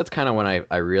I guess that's kind of when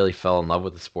I really fell in love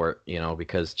with the sport,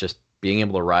 because just being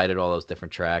able to ride at all those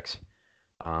different tracks,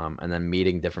 and then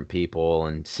meeting different people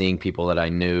and seeing people that I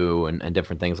knew and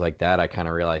different things like that, I kind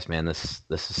of realized, man, this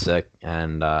is sick.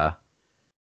 And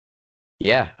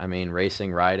yeah, I mean,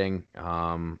 racing, riding,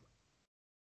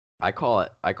 I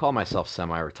call myself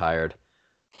semi-retired.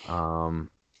 Um,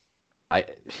 I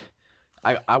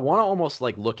I want to almost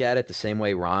like look at it the same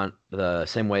way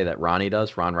that Ronnie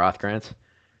does, Ron Rothkrantz,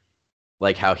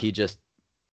 like how he just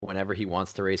whenever he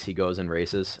wants to race, he goes and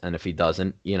races, and if he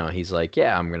doesn't, he's like,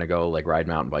 yeah, I'm gonna go like ride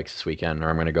mountain bikes this weekend, or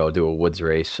I'm gonna go do a woods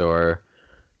race, or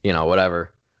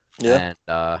whatever. Yeah.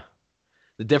 And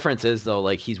the difference is though,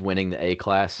 like he's winning the A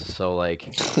class, so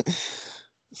like,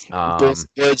 Both um,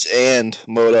 woods and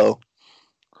moto.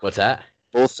 what's that?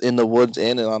 Both in the woods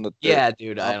and on the dirt. Yeah,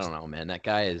 dude, I don't know, man. That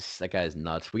guy is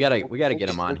nuts. We gotta get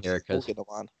him on here We'll because get them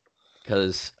on.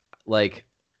 because like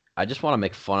I just want to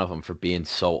make fun of him for being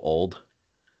so old.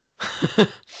 It's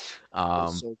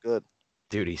um, so good.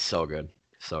 dude, he's so good,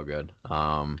 so good.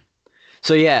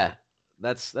 So yeah,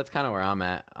 that's kind of where I'm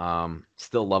at.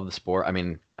 Still love the sport. I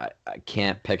mean, I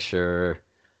can't picture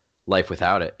life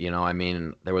without it. I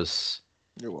mean, there was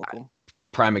You're welcome.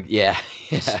 yeah,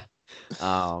 yeah.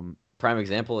 Prime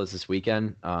example is this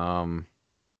weekend. You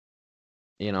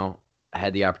know, I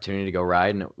had the opportunity to go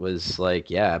ride, and it was like,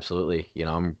 yeah, absolutely.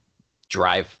 I'm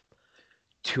drive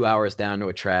 2 hours down to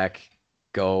a track,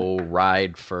 go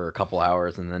ride for a couple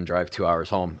hours, and then drive 2 hours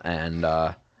home. And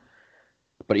but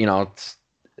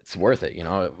it's worth it.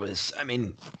 It was. I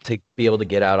mean, to be able to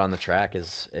get out on the track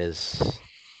is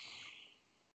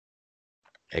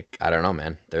I don't know,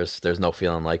 man. There's no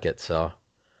feeling like it. So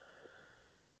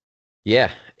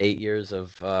yeah, 8 years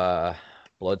of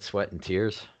blood, sweat, and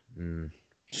tears. And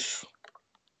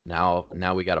now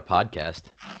we got a podcast.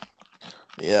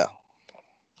 Yeah.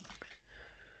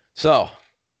 So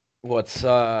what's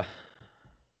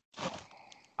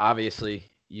obviously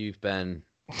you've been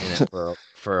in it for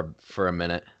a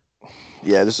minute.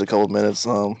 Yeah, just a couple minutes.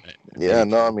 Yeah, Maybe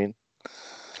no, I two. mean,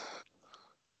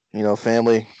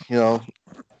 family.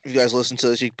 If you guys listen to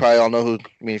this, you probably all know who.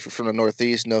 I mean, if you're from the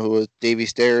Northeast, know who Davey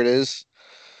Starrett is.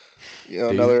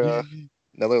 Davey.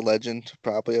 Another legend,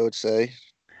 probably I would say.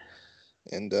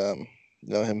 And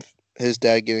him, his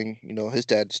dad getting, his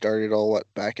dad started all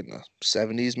back in the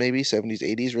 '70s, maybe '70s,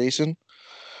 '80s racing.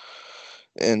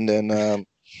 And then,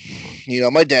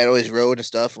 my dad always rode and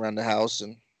stuff around the house,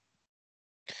 and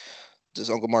his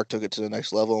Uncle Mark took it to the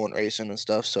next level and racing and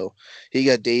stuff. So he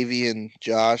got Davey and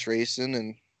Josh racing,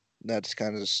 and that's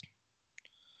kind of just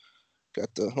got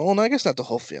the. Well, I guess not the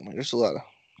whole family. There's a lot of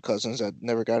cousins that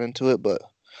never got into it, but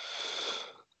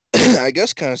I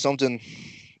guess kind of something.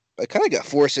 I kind of got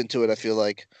forced into it. I feel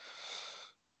like,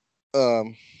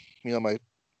 um, my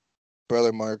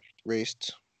brother Mark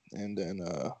raced, and then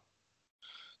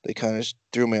they kind of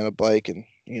threw me on a bike, and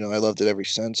I loved it ever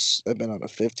since. I've been on a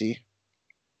 50.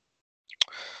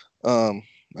 Um,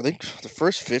 I think the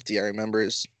first 50 I remember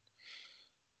is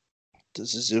the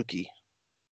Suzuki.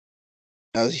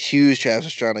 I was a huge Travis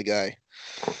Pastrana guy.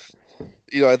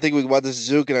 I think we bought the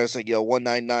Suzuki, and I was like, yo,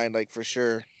 199, like for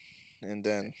sure. And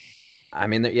then, I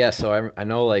mean, yeah. So I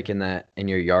know, like in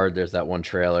your yard, there's that one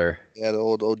trailer. yeah, the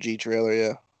old OG trailer,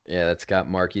 yeah. Yeah, that's got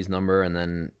Marky's number, and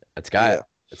then Yeah.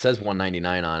 it says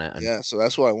 199 on it. And Yeah, so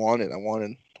that's what I wanted. I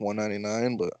wanted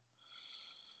 199, but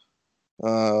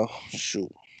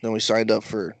shoot. Then we signed up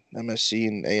for MSC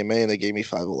and AMA, and they gave me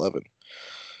 511.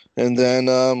 And then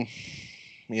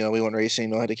we went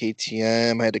racing. I had the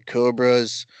KTM, I had the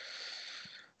Cobras,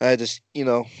 I had this,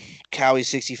 Cowie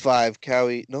 65,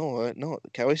 Cowie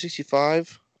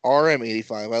 65, RM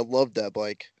 85. I loved that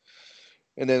bike.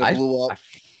 And then it I blew up. I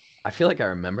I feel like I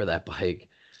remember that bike.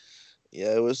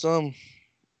 Yeah, it was a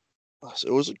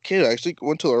kid. I actually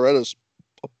went to Loretta's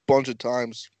a bunch of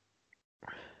times.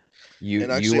 And You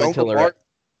actually went to Uncle Lorette. Mark,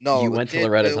 no, You the went to kid,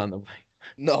 Loretta's on the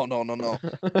no, no, no, no.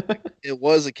 bike. It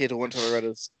was a kid who went to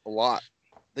Loretta's a lot.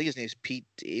 I think his name's Pete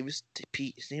Davis.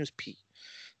 Pete. His name was Pete.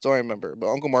 That's all I remember.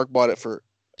 But Uncle Mark bought it for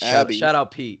Abby. Shout out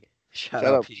Pete. Shout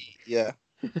Shout out out Pete. Pete. Yeah.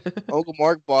 Uncle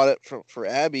Mark bought it for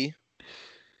Abby,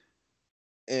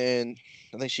 and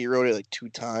I think she rode it like 2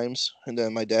 times, and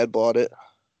then my dad bought it,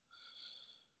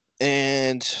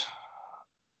 and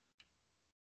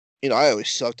I always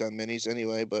sucked on minis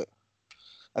anyway, but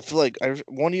I feel like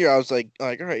one year I was like,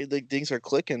 all right, like things are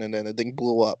clicking, and then the thing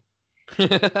blew up.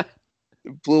 It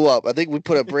blew up. I think we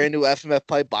put a brand new FMF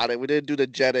pipe on it. We didn't do the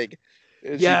jetting,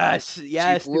 and she yes, dude.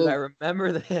 I blew.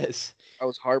 remember this. I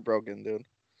was heartbroken, dude.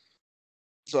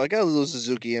 So I got a little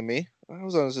Suzuki in me. I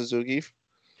was on a Suzuki for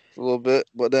a little bit,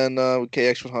 but then with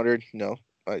KX 100,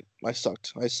 I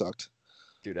sucked. I sucked.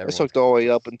 Dude, I everyone's sucked got all the way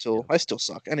up those until skills. I still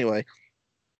suck. Anyway,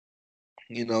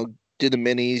 did the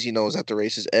minis. Was at the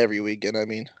races every weekend. I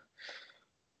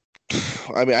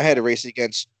had to race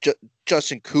against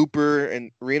Justin Cooper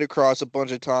and Arena Cross a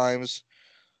bunch of times.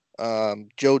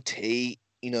 Joe Tate,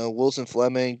 Wilson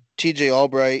Fleming, TJ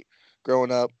Albright.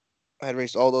 Growing up, I had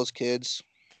raced all those kids.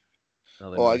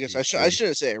 Another Well, I guess Northeast I kid.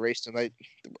 shouldn't say I raced them. I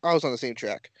was on the same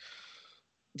track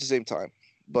at the same time.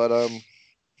 But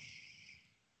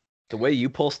The way you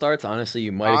pull starts, honestly,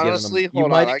 honestly, you hold on.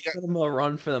 might have I got given them a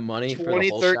run for the money for the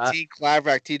whole shot. 2013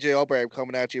 Claverack TJ Albright. I'm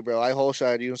coming at you, bro. I whole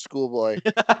shot you in schoolboy.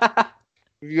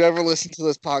 If you ever listen to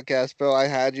this podcast, bro, I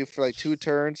had you for like 2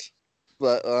 turns.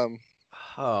 But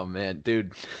Oh man,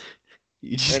 dude.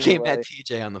 You just came at anyway.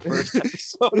 TJ on the first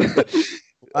episode.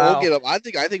 We'll Wow. get him. I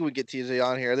think we get TJ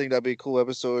on here. I think that'd be a cool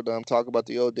episode. Talk about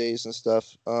the old days and stuff.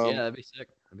 Yeah, that'd be sick.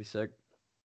 That'd be sick.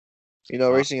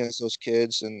 Uh, Racing against those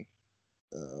kids and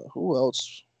who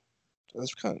else?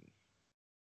 That's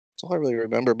it's all I really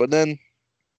remember. But then,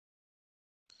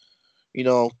 you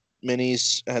know,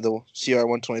 minis. I had the CR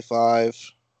 125,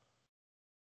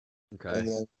 okay. and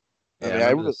then Yeah, I I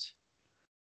remember really this.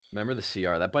 Remember the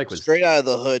CR? That bike was straight out of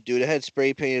the hood, dude. It had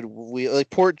spray painted wheel like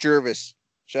Port Jervis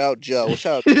Shout out Joe.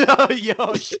 Shout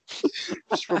Yo.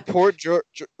 Just report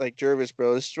Jervis,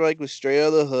 bro. This strike was straight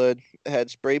out of the hood. It had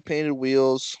spray painted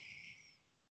wheels.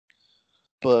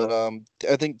 But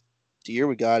I think the year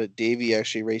we got it, Davey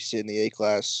actually raced it in the A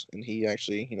class, and he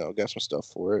actually, got some stuff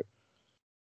for it.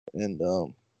 And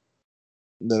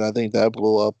then I think that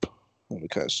blew up, and we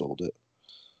kind of sold it.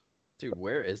 Dude,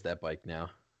 where is that bike now?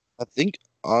 I think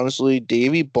honestly,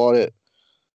 Davey bought it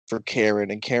for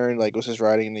Karen, and Karen was just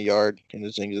riding in the yard, and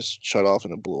this thing just shut off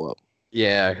and it blew up.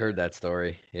 Yeah, I heard that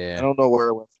story. I Yeah. don't know where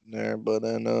it went from there, but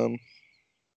then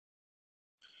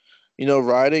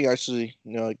riding actually,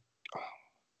 I don't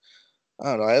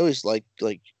know. I always liked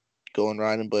going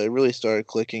riding, but it really started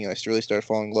clicking. I really started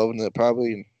falling in love with it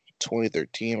probably in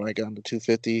 2013 when I got into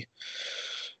 250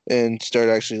 and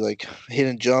started actually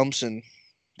hitting jumps and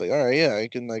all right, yeah, I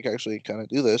can actually kind of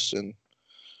do this. And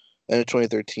then in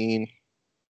 2013,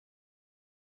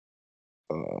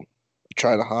 I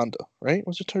tried a Honda. Right?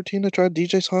 Was it 13? I tried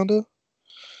DJ's Honda,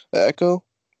 the Echo.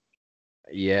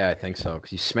 Yeah, I think so.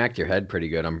 Cause you smacked your head pretty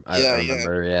good. I Yeah,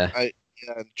 remember. Yeah.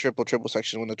 triple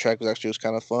section when the track was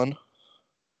kind of fun.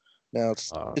 Now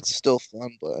it's still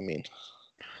fun, but I mean,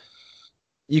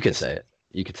 you could say it.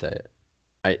 You could say it.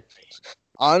 I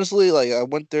honestly, I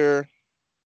went there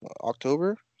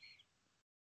October.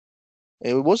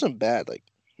 It wasn't bad.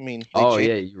 I mean, they Oh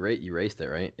changed. yeah, you raced it,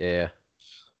 right? Yeah.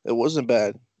 It wasn't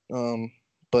bad.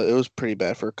 But it was pretty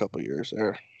bad for a couple years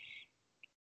there.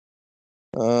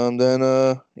 Then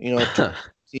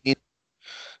 2015,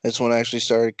 that's when I actually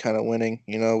started kind of winning.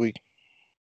 We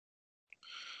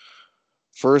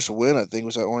first win I think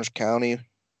was at Orange County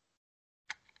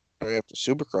right after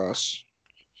Supercross.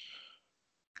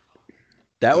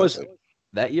 That I was was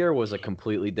that year was a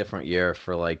completely different year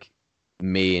for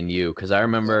me and you because I I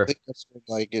remember. think that's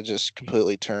when, it just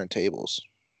completely turned tables.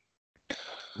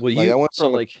 Well, I you went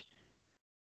so from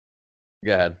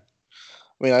go ahead.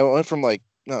 I mean I went from I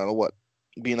don't know what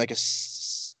being a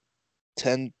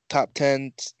 10 top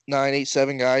 10 9 8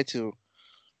 7 guy to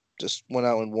just went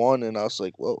out and won, and I was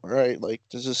like, whoa, all right,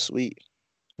 this is sweet.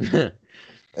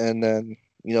 And then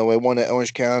I won at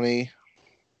Orange County,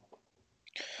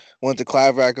 went to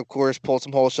Claverack, of course, pulled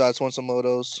some hole shots, won some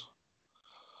motos,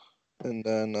 and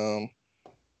then I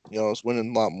was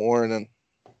winning a lot more, and then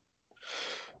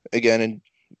again, and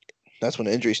that's when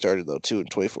the injury started though too in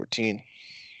 2014.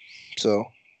 So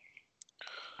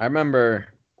I remember.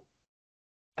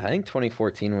 I think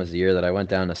 2014 was the year that I went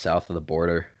down to south of the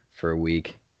border for a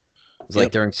week. It was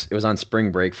yep, it was on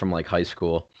spring break from high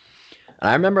school. And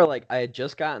I remember I had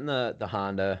just gotten the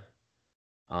Honda.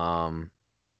 Um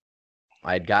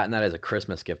I had gotten that as a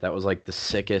Christmas gift. That was the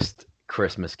sickest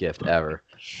Christmas gift ever.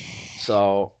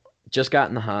 So just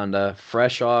gotten the Honda,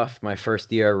 fresh off my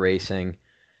first year racing.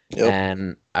 yep.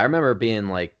 And I remember being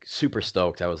super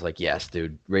stoked. I was like, yes,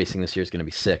 dude, racing this year is gonna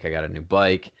be sick. I got a new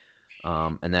bike.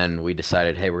 And then we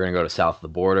decided, hey, we're gonna go to south of the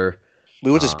border.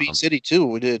 We went to Speed Um, City too.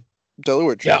 We did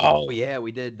Delaware yeah, trip. oh yeah,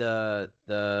 we did the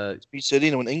Speed City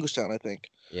and went Englishtown, I think,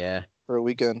 yeah. for a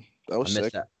weekend. That was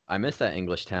sick. I missed that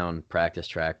Englishtown practice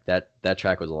track. That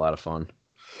track was a lot of fun.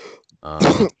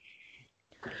 Um,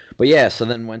 but yeah, so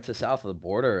then went to south of the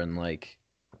border and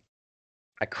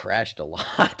I crashed a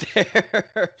lot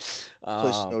there. Place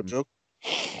no um, joke.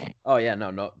 oh yeah,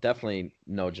 no, definitely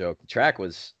no joke. The track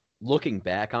was looking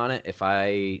back on it. If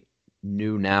I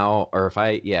knew now, or if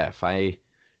I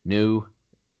knew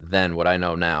then what I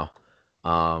know now,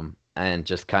 and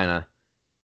just kind of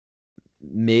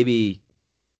maybe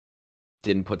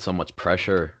didn't put so much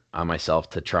pressure on myself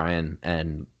to try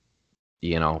and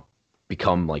you know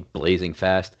become blazing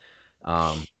fast.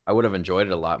 I would have enjoyed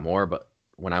it a lot more, but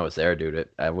when I was there, dude,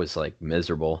 I was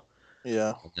miserable.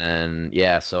 Yeah. And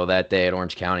yeah, so that day at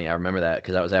Orange County, I remember that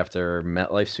because that was after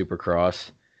MetLife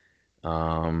Supercross.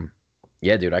 Um,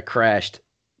 yeah, dude, I crashed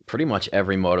pretty much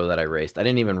every moto that I raced. I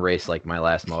didn't even race my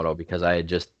last moto because I had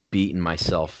just beaten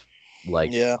myself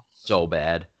Yeah. so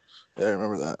bad. Yeah, I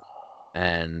remember that.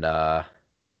 And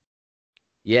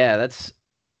yeah,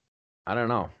 I don't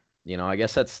know. I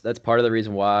guess that's part of the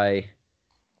reason why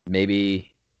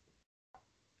maybe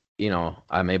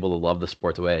I'm able to love the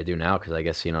sport the way I do now because I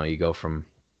guess you go from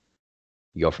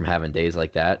having days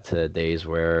like that to days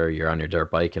where you're on your.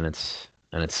 Bike and it's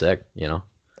sick.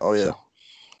 Oh yeah. So,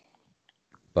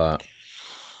 but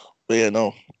But yeah,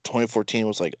 no. 2014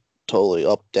 was totally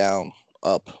up, down,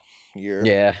 up year.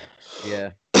 yeah,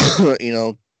 yeah, you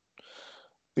know,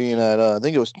 being at I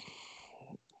think it was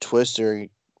Twister,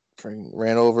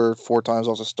 ran over 4 times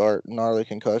off the start, gnarly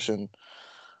concussion.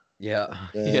 yeah,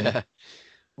 Then yeah.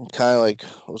 kind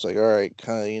of I was all right,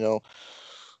 kind of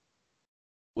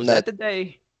Was not that the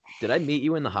day? Did I meet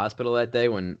you in the hospital that day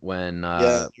when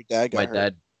Yeah, your dad my got hurt.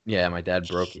 dad my dad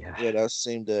broke? Yeah, Yeah, that was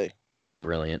the same day.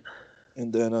 brilliant.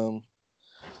 And then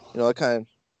I kind of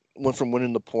went from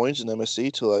winning the points in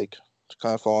MSC to like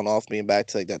kind of falling off, being back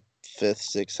to like that fifth,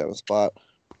 sixth, seventh spot.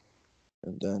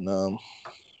 And then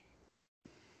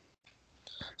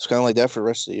it's kind of like that for the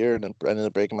rest of the year. And then I ended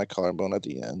up breaking my collarbone at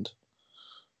the end.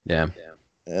 Yeah,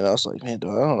 And I was like, man, I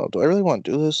don't know. Do I really want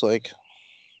to do this? Like,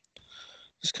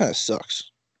 this kind of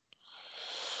sucks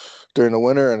during the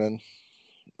winter. And then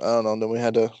I don't know. Then we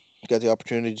had to get the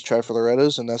opportunity to try for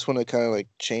Loretta's, and that's when it kind of like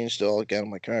changed it all again.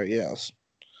 I'm like, all right, yeah,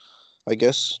 I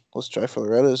guess let's try for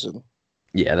Loretta's. And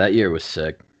yeah, that year was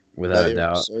sick, that without a year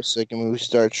was doubt. so sick. And we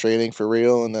started training for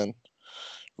real, and then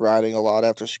riding a lot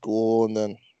after school, and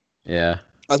then Yeah,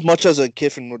 as much as a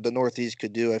kid from the Northeast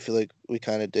could do, I feel like we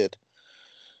kind of did.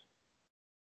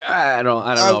 I don't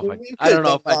I know if mean, we I could have don't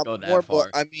know done if a I'd lot go more, that but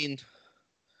far. I mean,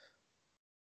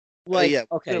 Like, yeah,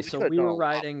 okay, we so could have we done were a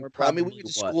lot riding more. But I mean, we probably went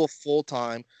to what? school full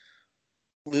time.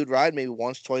 We would ride maybe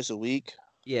once, twice a week.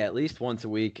 Yeah, at least once a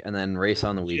week, and then race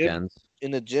on the Gym weekends.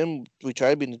 in the gym, we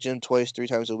tried to be in the gym twice, 3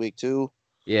 times a week too.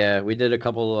 Yeah, we did a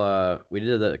couple. We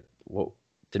did the what?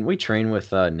 Didn't we train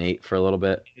with Nate for a little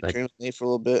bit? I Like, trained with Nate for a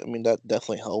little bit. I mean, that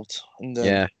definitely helped. And then,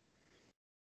 yeah,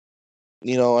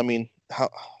 I mean, how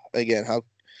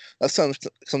that's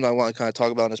something I want to kind of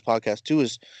talk about in this podcast too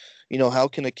is, how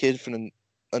can a kid from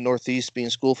a Northeast be in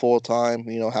school full time?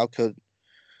 How could,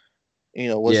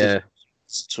 what's it yeah,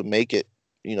 to make it,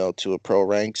 to a pro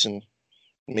ranks and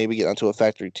maybe get onto a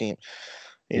factory team?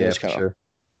 yeah, It's for kind of sure.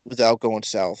 without going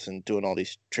south and doing all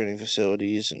these training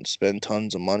facilities and spend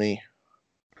tons of money.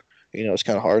 It's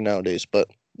kind of hard nowadays, but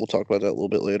we'll talk about that a little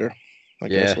bit later, I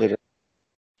guess Yeah, later.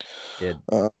 yeah.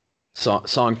 Uh,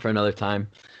 Song for another time.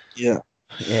 yeah.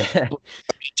 Yeah,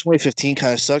 2015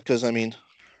 kind of sucked because I mean,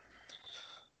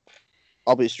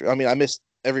 I'll be straight. I mean, I missed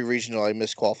every regional. I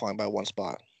missed qualifying by one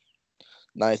spot.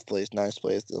 Ninth place, ninth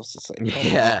place. It was just like, come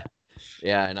on. yeah,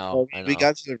 yeah. I know, I We know.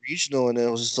 got to the regional and it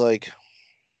was just like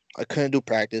I couldn't do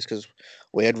practice because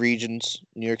we had regions,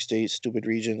 New York State, stupid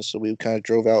regions. So we kind of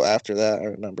drove out after that. I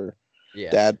remember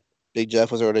Yeah, Dad, Big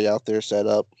Jeff was already out there set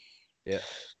up, yeah,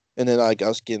 and then like I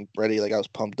was getting ready, like I was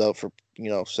pumped up for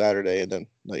Saturday, and then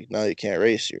like now you can't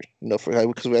race here, for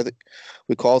because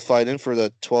we qualified in for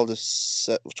the 12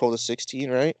 to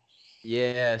 16, right?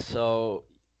 yeah. So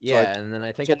So I yeah, and then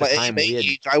I think so at the my time AMA we had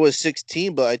age, I was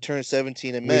 16, but I turned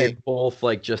 17 in we May, had both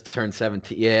like just turned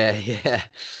 17. Yeah, yeah,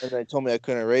 and they told me I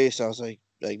couldn't race. I was like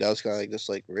that was kind of like just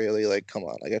like really like come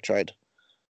on, like I tried,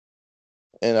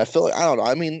 and I feel like I don't know.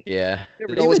 I mean, yeah. you never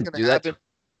Do they know what's even gonna do that? happen.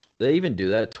 Do they even do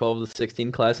that 12 to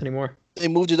 16 class anymore? They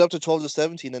moved it up to 12 to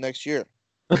 17 the next year.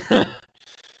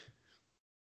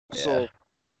 Yeah, So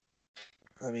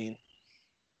I mean,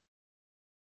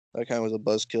 that kind of was a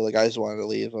buzzkill. Like I just wanted to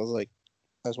leave. I was like,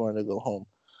 I just wanted to go home.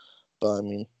 But I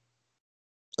mean,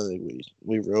 I think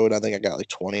we rode. I think I got like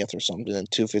 20th or something in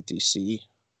 250C,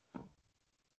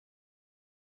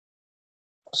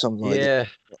 something like that. yeah,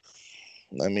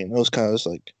 I mean, it was kind of just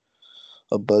like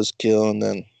a buzzkill, and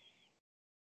then.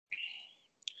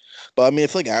 But I mean, I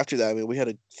feel like after that, I mean, we had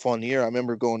a fun year. I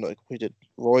remember going to we did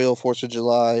Royal 4th of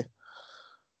July.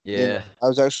 yeah. I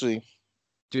was actually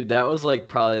Dude, that was like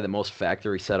probably the most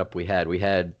factory setup we had. We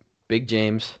had Big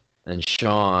James and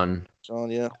Sean,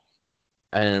 John. Yeah,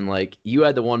 and like you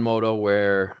had the one moto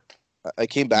where I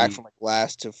came back you, from like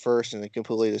last to first, and it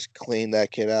completely just cleaned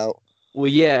that kid out. well,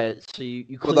 yeah, so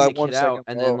you With cleaned the that one kid out, second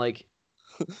and then low. like,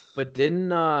 but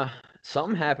didn't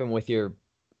something happen with your,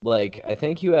 like, I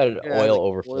think you had Yeah, oil like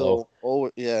overflow, oil. Oh,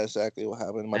 yeah, exactly what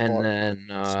happened. My and bar.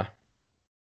 then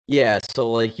yeah,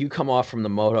 so like you come off from the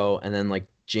moto, and then like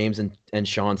James and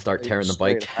Sean start They tearing the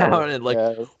bike sprayed hard. down and like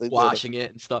Yeah, they did it. washing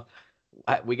it and stuff.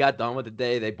 We got done with the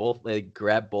day. They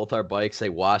grabbed both our bikes. They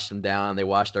washed them down. They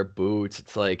washed our boots.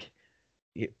 It's like,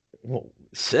 well,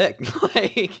 sick.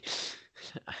 Like,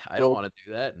 I don't Well, want to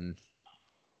do that. And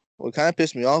what kind of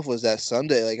pissed me off was that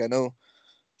Sunday. Like I know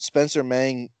Spencer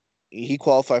Mang, he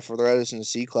qualified for the Edison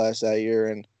C class that year,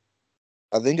 and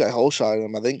I think I whole shot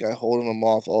him. I think I holding him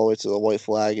off all the way to the white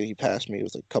flag, and he passed me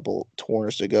with a couple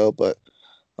corners to go. But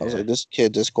I was yeah, like, this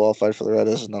kid disqualified for the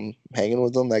Edison, and I'm hanging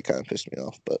with him. That kind of pissed me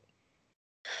off. But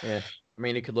yeah. I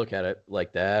mean, you could look at it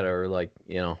like that, or like,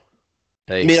 I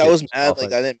hey, mean, I kid was mad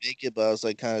like disqualified. I didn't make it, but I was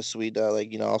like kind of sweet that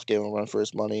like I was giving him a run for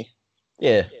his money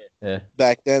Yeah, yeah,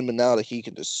 back then. But now that he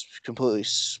can just completely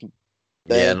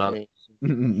yeah. spank Another me.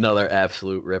 another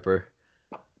absolute ripper.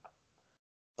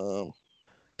 Um,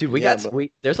 Dude, yeah, but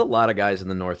there's a lot of guys in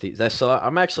the Northeast. So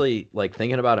I'm actually like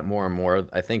thinking about it more and more.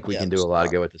 I think we yeah, can do a there's lot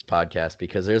of good with this podcast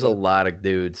because there's a a lot. lot of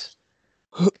dudes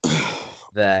But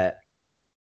that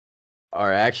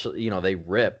are actually, they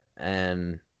rip,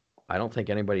 and I don't think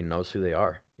anybody knows who they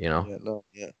are, Yeah, no,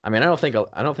 yeah, I mean, I don't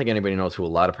think anybody knows who a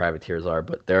lot of privateers are,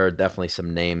 but there are definitely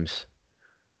some names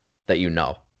that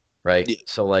right? yeah.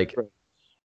 So like Right.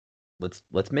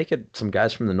 let's make it some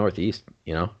guys from the Northeast,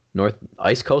 North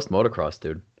Ice Coast Motocross,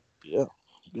 dude. Yeah.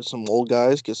 Get some old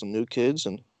guys, get some new kids,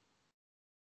 and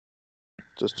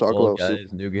just talk Old about super.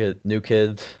 guys, new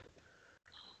kids.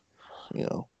 You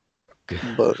know.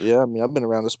 But yeah, I mean, I've been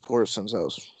around the sport since I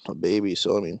was a baby,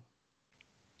 so I mean,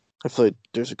 I feel like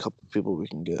there's a couple people we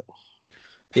can get.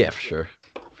 Yeah, for sure.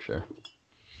 For sure.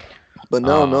 But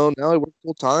no, Uh, no, now I work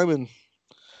full time and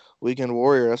weekend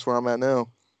warrior. That's where I'm at now.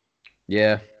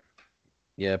 yeah,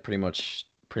 yeah, pretty much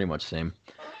same.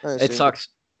 I It same. sucks.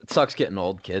 It sucks getting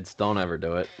old, kids. Don't ever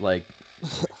do it. Like,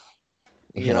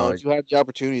 You you know, know, if you had the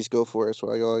opportunities, go for it. That's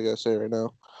what all I gotta say right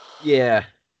now. yeah,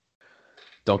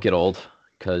 don't get old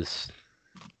because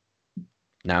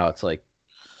now it's like,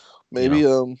 you know, Maybe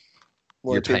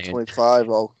when I you're turn paying. 25,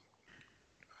 I'll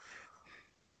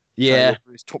try to Yeah,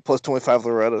 get plus 25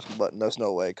 Loretta's, but there's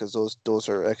no way because those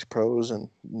are ex pros and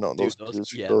no dude, those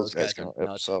dudes those those guys guys are can't rip.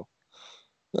 nuts. So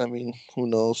I mean, who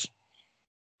knows?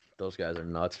 Those guys are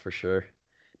nuts for sure.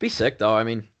 Be sick though. I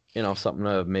mean, something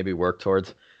to maybe work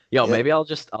towards. Yo, Yeah, maybe I'll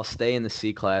stay in the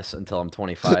C class until I'm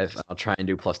 25. I'll try and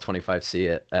do plus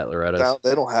 25C at Loretta's.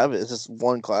 they don't have it. It's just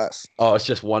one class. Oh, it's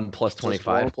just one plus It's just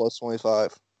one 25. plus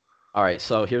 25. All right,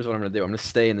 so here's what I'm gonna do. I'm gonna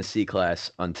stay in the C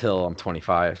class until I'm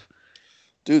 25,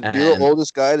 Dude, you're the and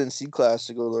oldest guy in C class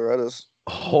to go to Loretta's.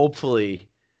 hopefully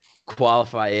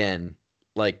qualify in.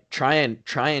 Like try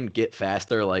and get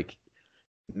faster. Like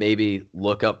maybe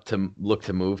look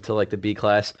to move to like the B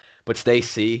class, but stay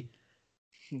C,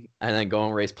 and then go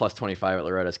and race plus 25 at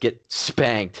Loretta's. Get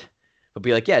spanked, but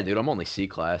be like, yeah, dude, I'm only C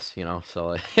class, So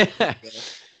like,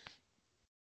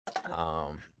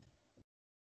 um,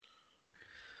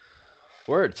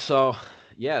 word. So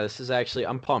yeah, this is actually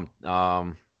I'm pumped.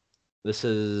 We're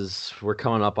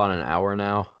coming up on an hour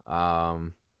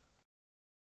now.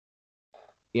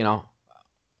 You know,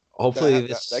 hopefully That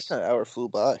this. kind of hour flew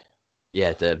by. Yeah,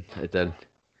 it did. It did.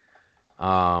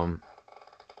 Um,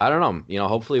 I don't know.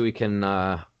 Hopefully we can.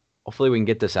 Hopefully we can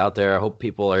get this out there. I hope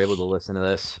people are able to listen to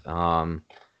this.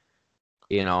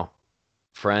 You know,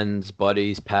 friends,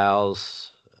 buddies,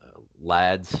 pals,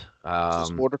 lads.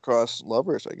 Just motocross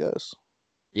lovers, I guess.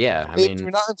 Yeah, I Maybe if mean,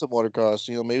 you're not into motocross,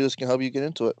 maybe this can help you get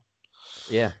into it.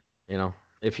 yeah,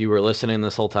 if you were listening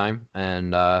this whole time,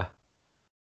 and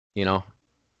you know,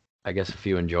 I guess if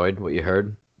you enjoyed what you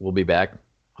heard, we'll be back,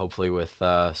 hopefully with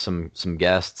some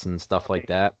guests and stuff like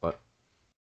that. But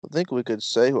I think we could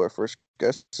say who our first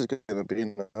guest is going to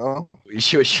be now.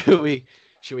 should we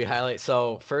highlight?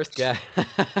 So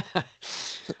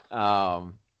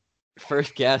um,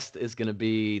 first guest is gonna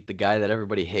be the guy that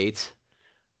everybody hates.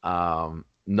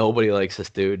 Nobody likes this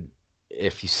dude.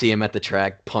 If you see him at the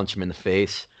track, punch him in the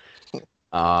face.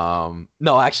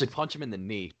 No, actually, punch him in the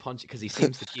knee. Punch because he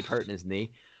seems to keep hurting his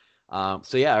knee.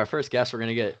 So yeah, our first guest, we're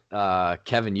gonna get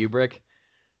Kevin Ubrick,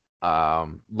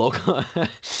 local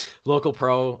local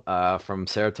pro from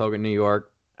Saratoga, New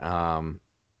York.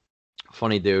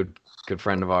 Funny dude, good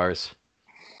friend of ours.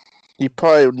 You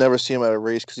probably would never see him at a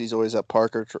race because he's always at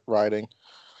Parker riding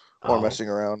or Oh, messing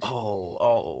around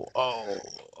wow.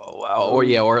 Or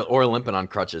yeah, or limping on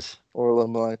crutches. or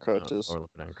line crutches. Or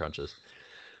limping on crutches.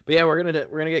 But yeah, we're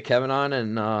gonna get Kevin on,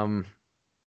 and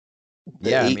The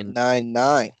yeah, I mean,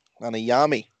 899 on a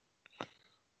Yami.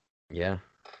 yeah,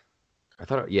 I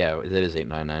thought, yeah, it is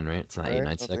 899, right? It's not All eight right,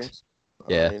 nine I think six. so.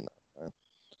 Yeah. 899.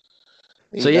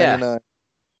 So yeah, 899.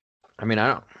 I mean, I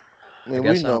don't. I I mean,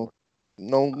 we guess I don't.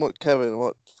 know what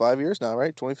Kevin, 5 years now,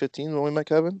 right? 2015 when we met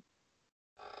Kevin.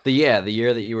 The year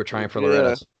that you were trying for Yeah.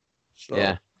 Loretta's. So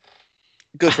Yeah.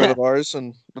 good friend of ours,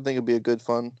 and I think it'd be a good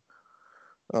fun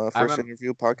I first remember.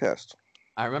 interview podcast.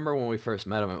 I remember when we first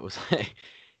met him. It was like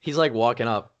he's like walking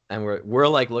up, and we're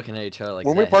like looking at each other like, is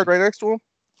When we that him? parked right next to him,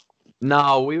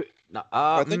 No, no,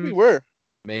 I think we were.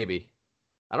 maybe.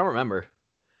 I don't remember.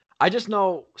 I just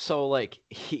know. So like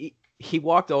he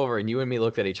walked over, and you and me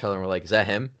looked at each other, and we're like, is that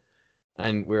him?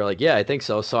 And we were like, yeah, I think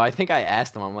so. So I think I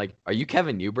asked him, I'm like, are you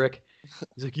Kevin Ubrick?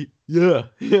 He's like, yeah,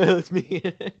 yeah, that's me.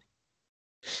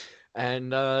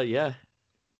 And yeah,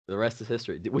 the rest is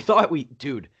history. We thought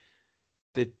dude,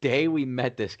 the day we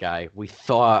met this guy, we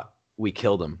thought we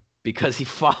killed him because he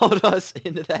followed us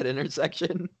into that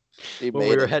intersection He when we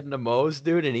made were it. Yep. heading to Moe's,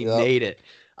 dude, and he Yeah. made it.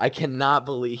 I cannot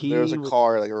believe There was a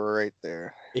car like right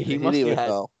there. he He didn't must have even had,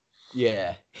 know.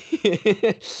 yeah. He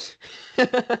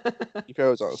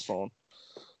probably was on his phone.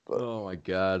 But Oh my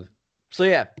God. So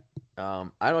yeah,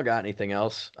 I don't got anything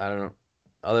else. I don't know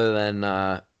other than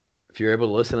if you're able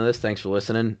to listen to this, thanks for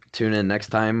listening. Tune in next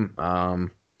time.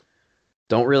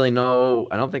 Don't really know.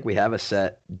 I don't think we have a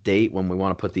set date when we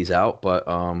want to put these out, but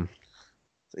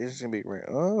It's gonna be.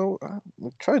 Oh,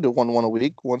 we try to do one a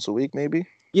week, once a week maybe.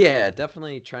 yeah,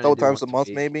 definitely trying to Couple do times once a a month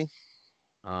week. maybe.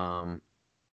 Um,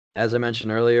 as I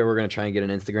mentioned earlier, we're gonna try and get an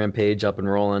Instagram page up and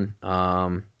rolling.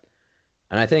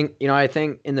 And I think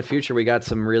in the future we got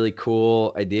some really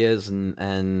cool ideas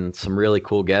and some really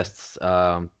cool guests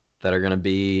that are gonna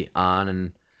be on,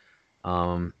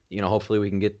 and hopefully we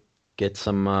can get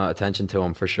some attention to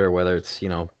them for sure, whether it's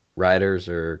riders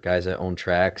or guys that own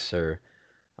tracks or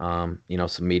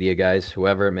some media guys,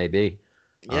 whoever it may be.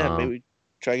 Yeah, Um, maybe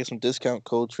try to get some discount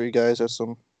codes for you guys at yeah,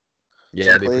 some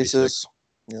it'd be pretty sick. places.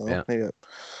 Yeah. Maybe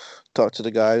talk to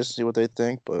the guys, see what they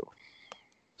think. But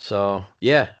So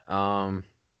yeah,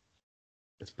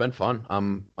 it's been fun.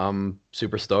 I'm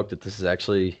super stoked that this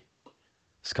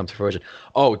come to fruition.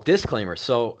 Oh, disclaimer.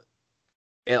 So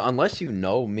unless you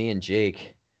know me and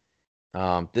Jake,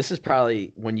 this is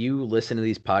probably when you listen to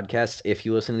these podcasts. If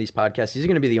you listen to these podcasts, these are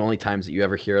going to be the only times that you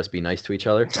ever hear us be nice to each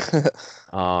other.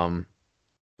 Um,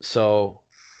 so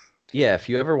yeah, if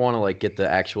you ever want to like get the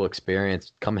actual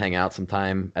experience, come hang out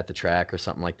sometime at the track or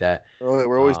something like that.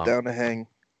 we're always Um, down to hang.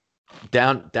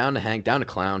 down to hang, down to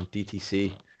clown,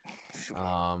 DTC. If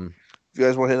Um, you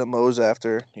guys want to hit a Moe's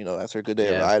after a good day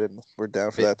of yeah, riding, we're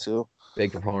down for big, that too.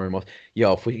 big proponent of Moe's.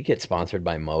 Yo, if we could get sponsored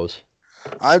by Moe's,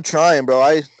 I'm trying, bro.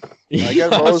 I yo,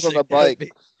 got how Moe's on the sick that would bike.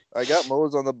 be. I got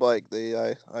Moe's on the bike.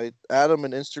 I add them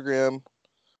in Instagram.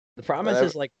 The problem I is never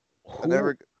just like I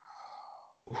never.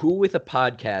 who with a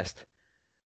podcast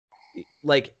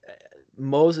like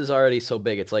Moe's is already so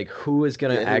big. It's like who is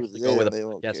gonna Yeah, actually go with a they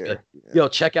won't podcast? And be like, care. Yeah, yo,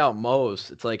 check out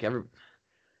Moe's. It's yeah, like everyone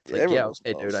yeah, knows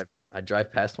okay, dude. Moe's. I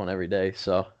drive past one every day,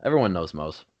 so everyone knows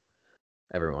Moe's.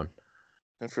 Everyone.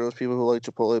 And for those people who like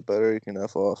Chipotle better, you can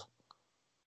f off.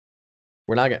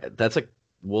 We're not gonna.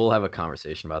 We'll have a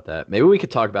conversation about that. Maybe we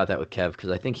could talk about that with Kev because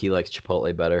I think he likes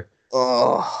Chipotle better.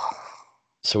 Oh,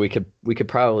 So we could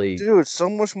probably dude, so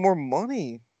much more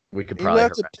money. we could You probably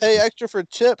have to harass pay him. extra for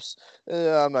chips.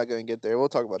 I'm not gonna get there. We'll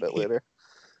talk about that later.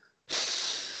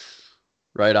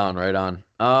 Right on, right on.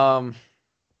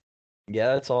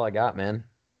 Yeah, that's all I got, man.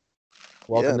 Yeah,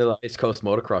 Welcome to the Ice Coast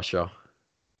Motocross Show.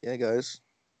 yeah, guys.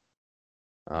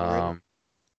 I'm ready. Um,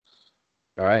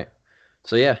 all right.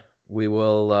 So yeah, we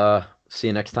will see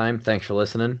you next time. Thanks for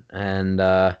listening, and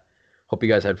hope you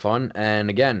guys had fun. And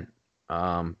again,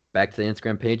 back to the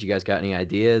Instagram page. You guys got any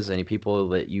ideas? Any people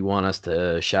that you want us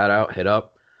to shout out? Hit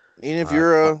up. Even if Uh,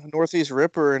 you're a Northeast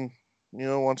Ripper and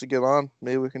want to get on,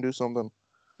 maybe we can do something.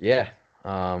 yeah.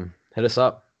 Hit us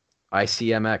up.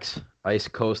 ICMX, Ice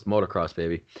Coast Motocross,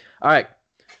 baby. All right.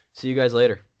 See you guys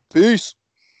later. Peace.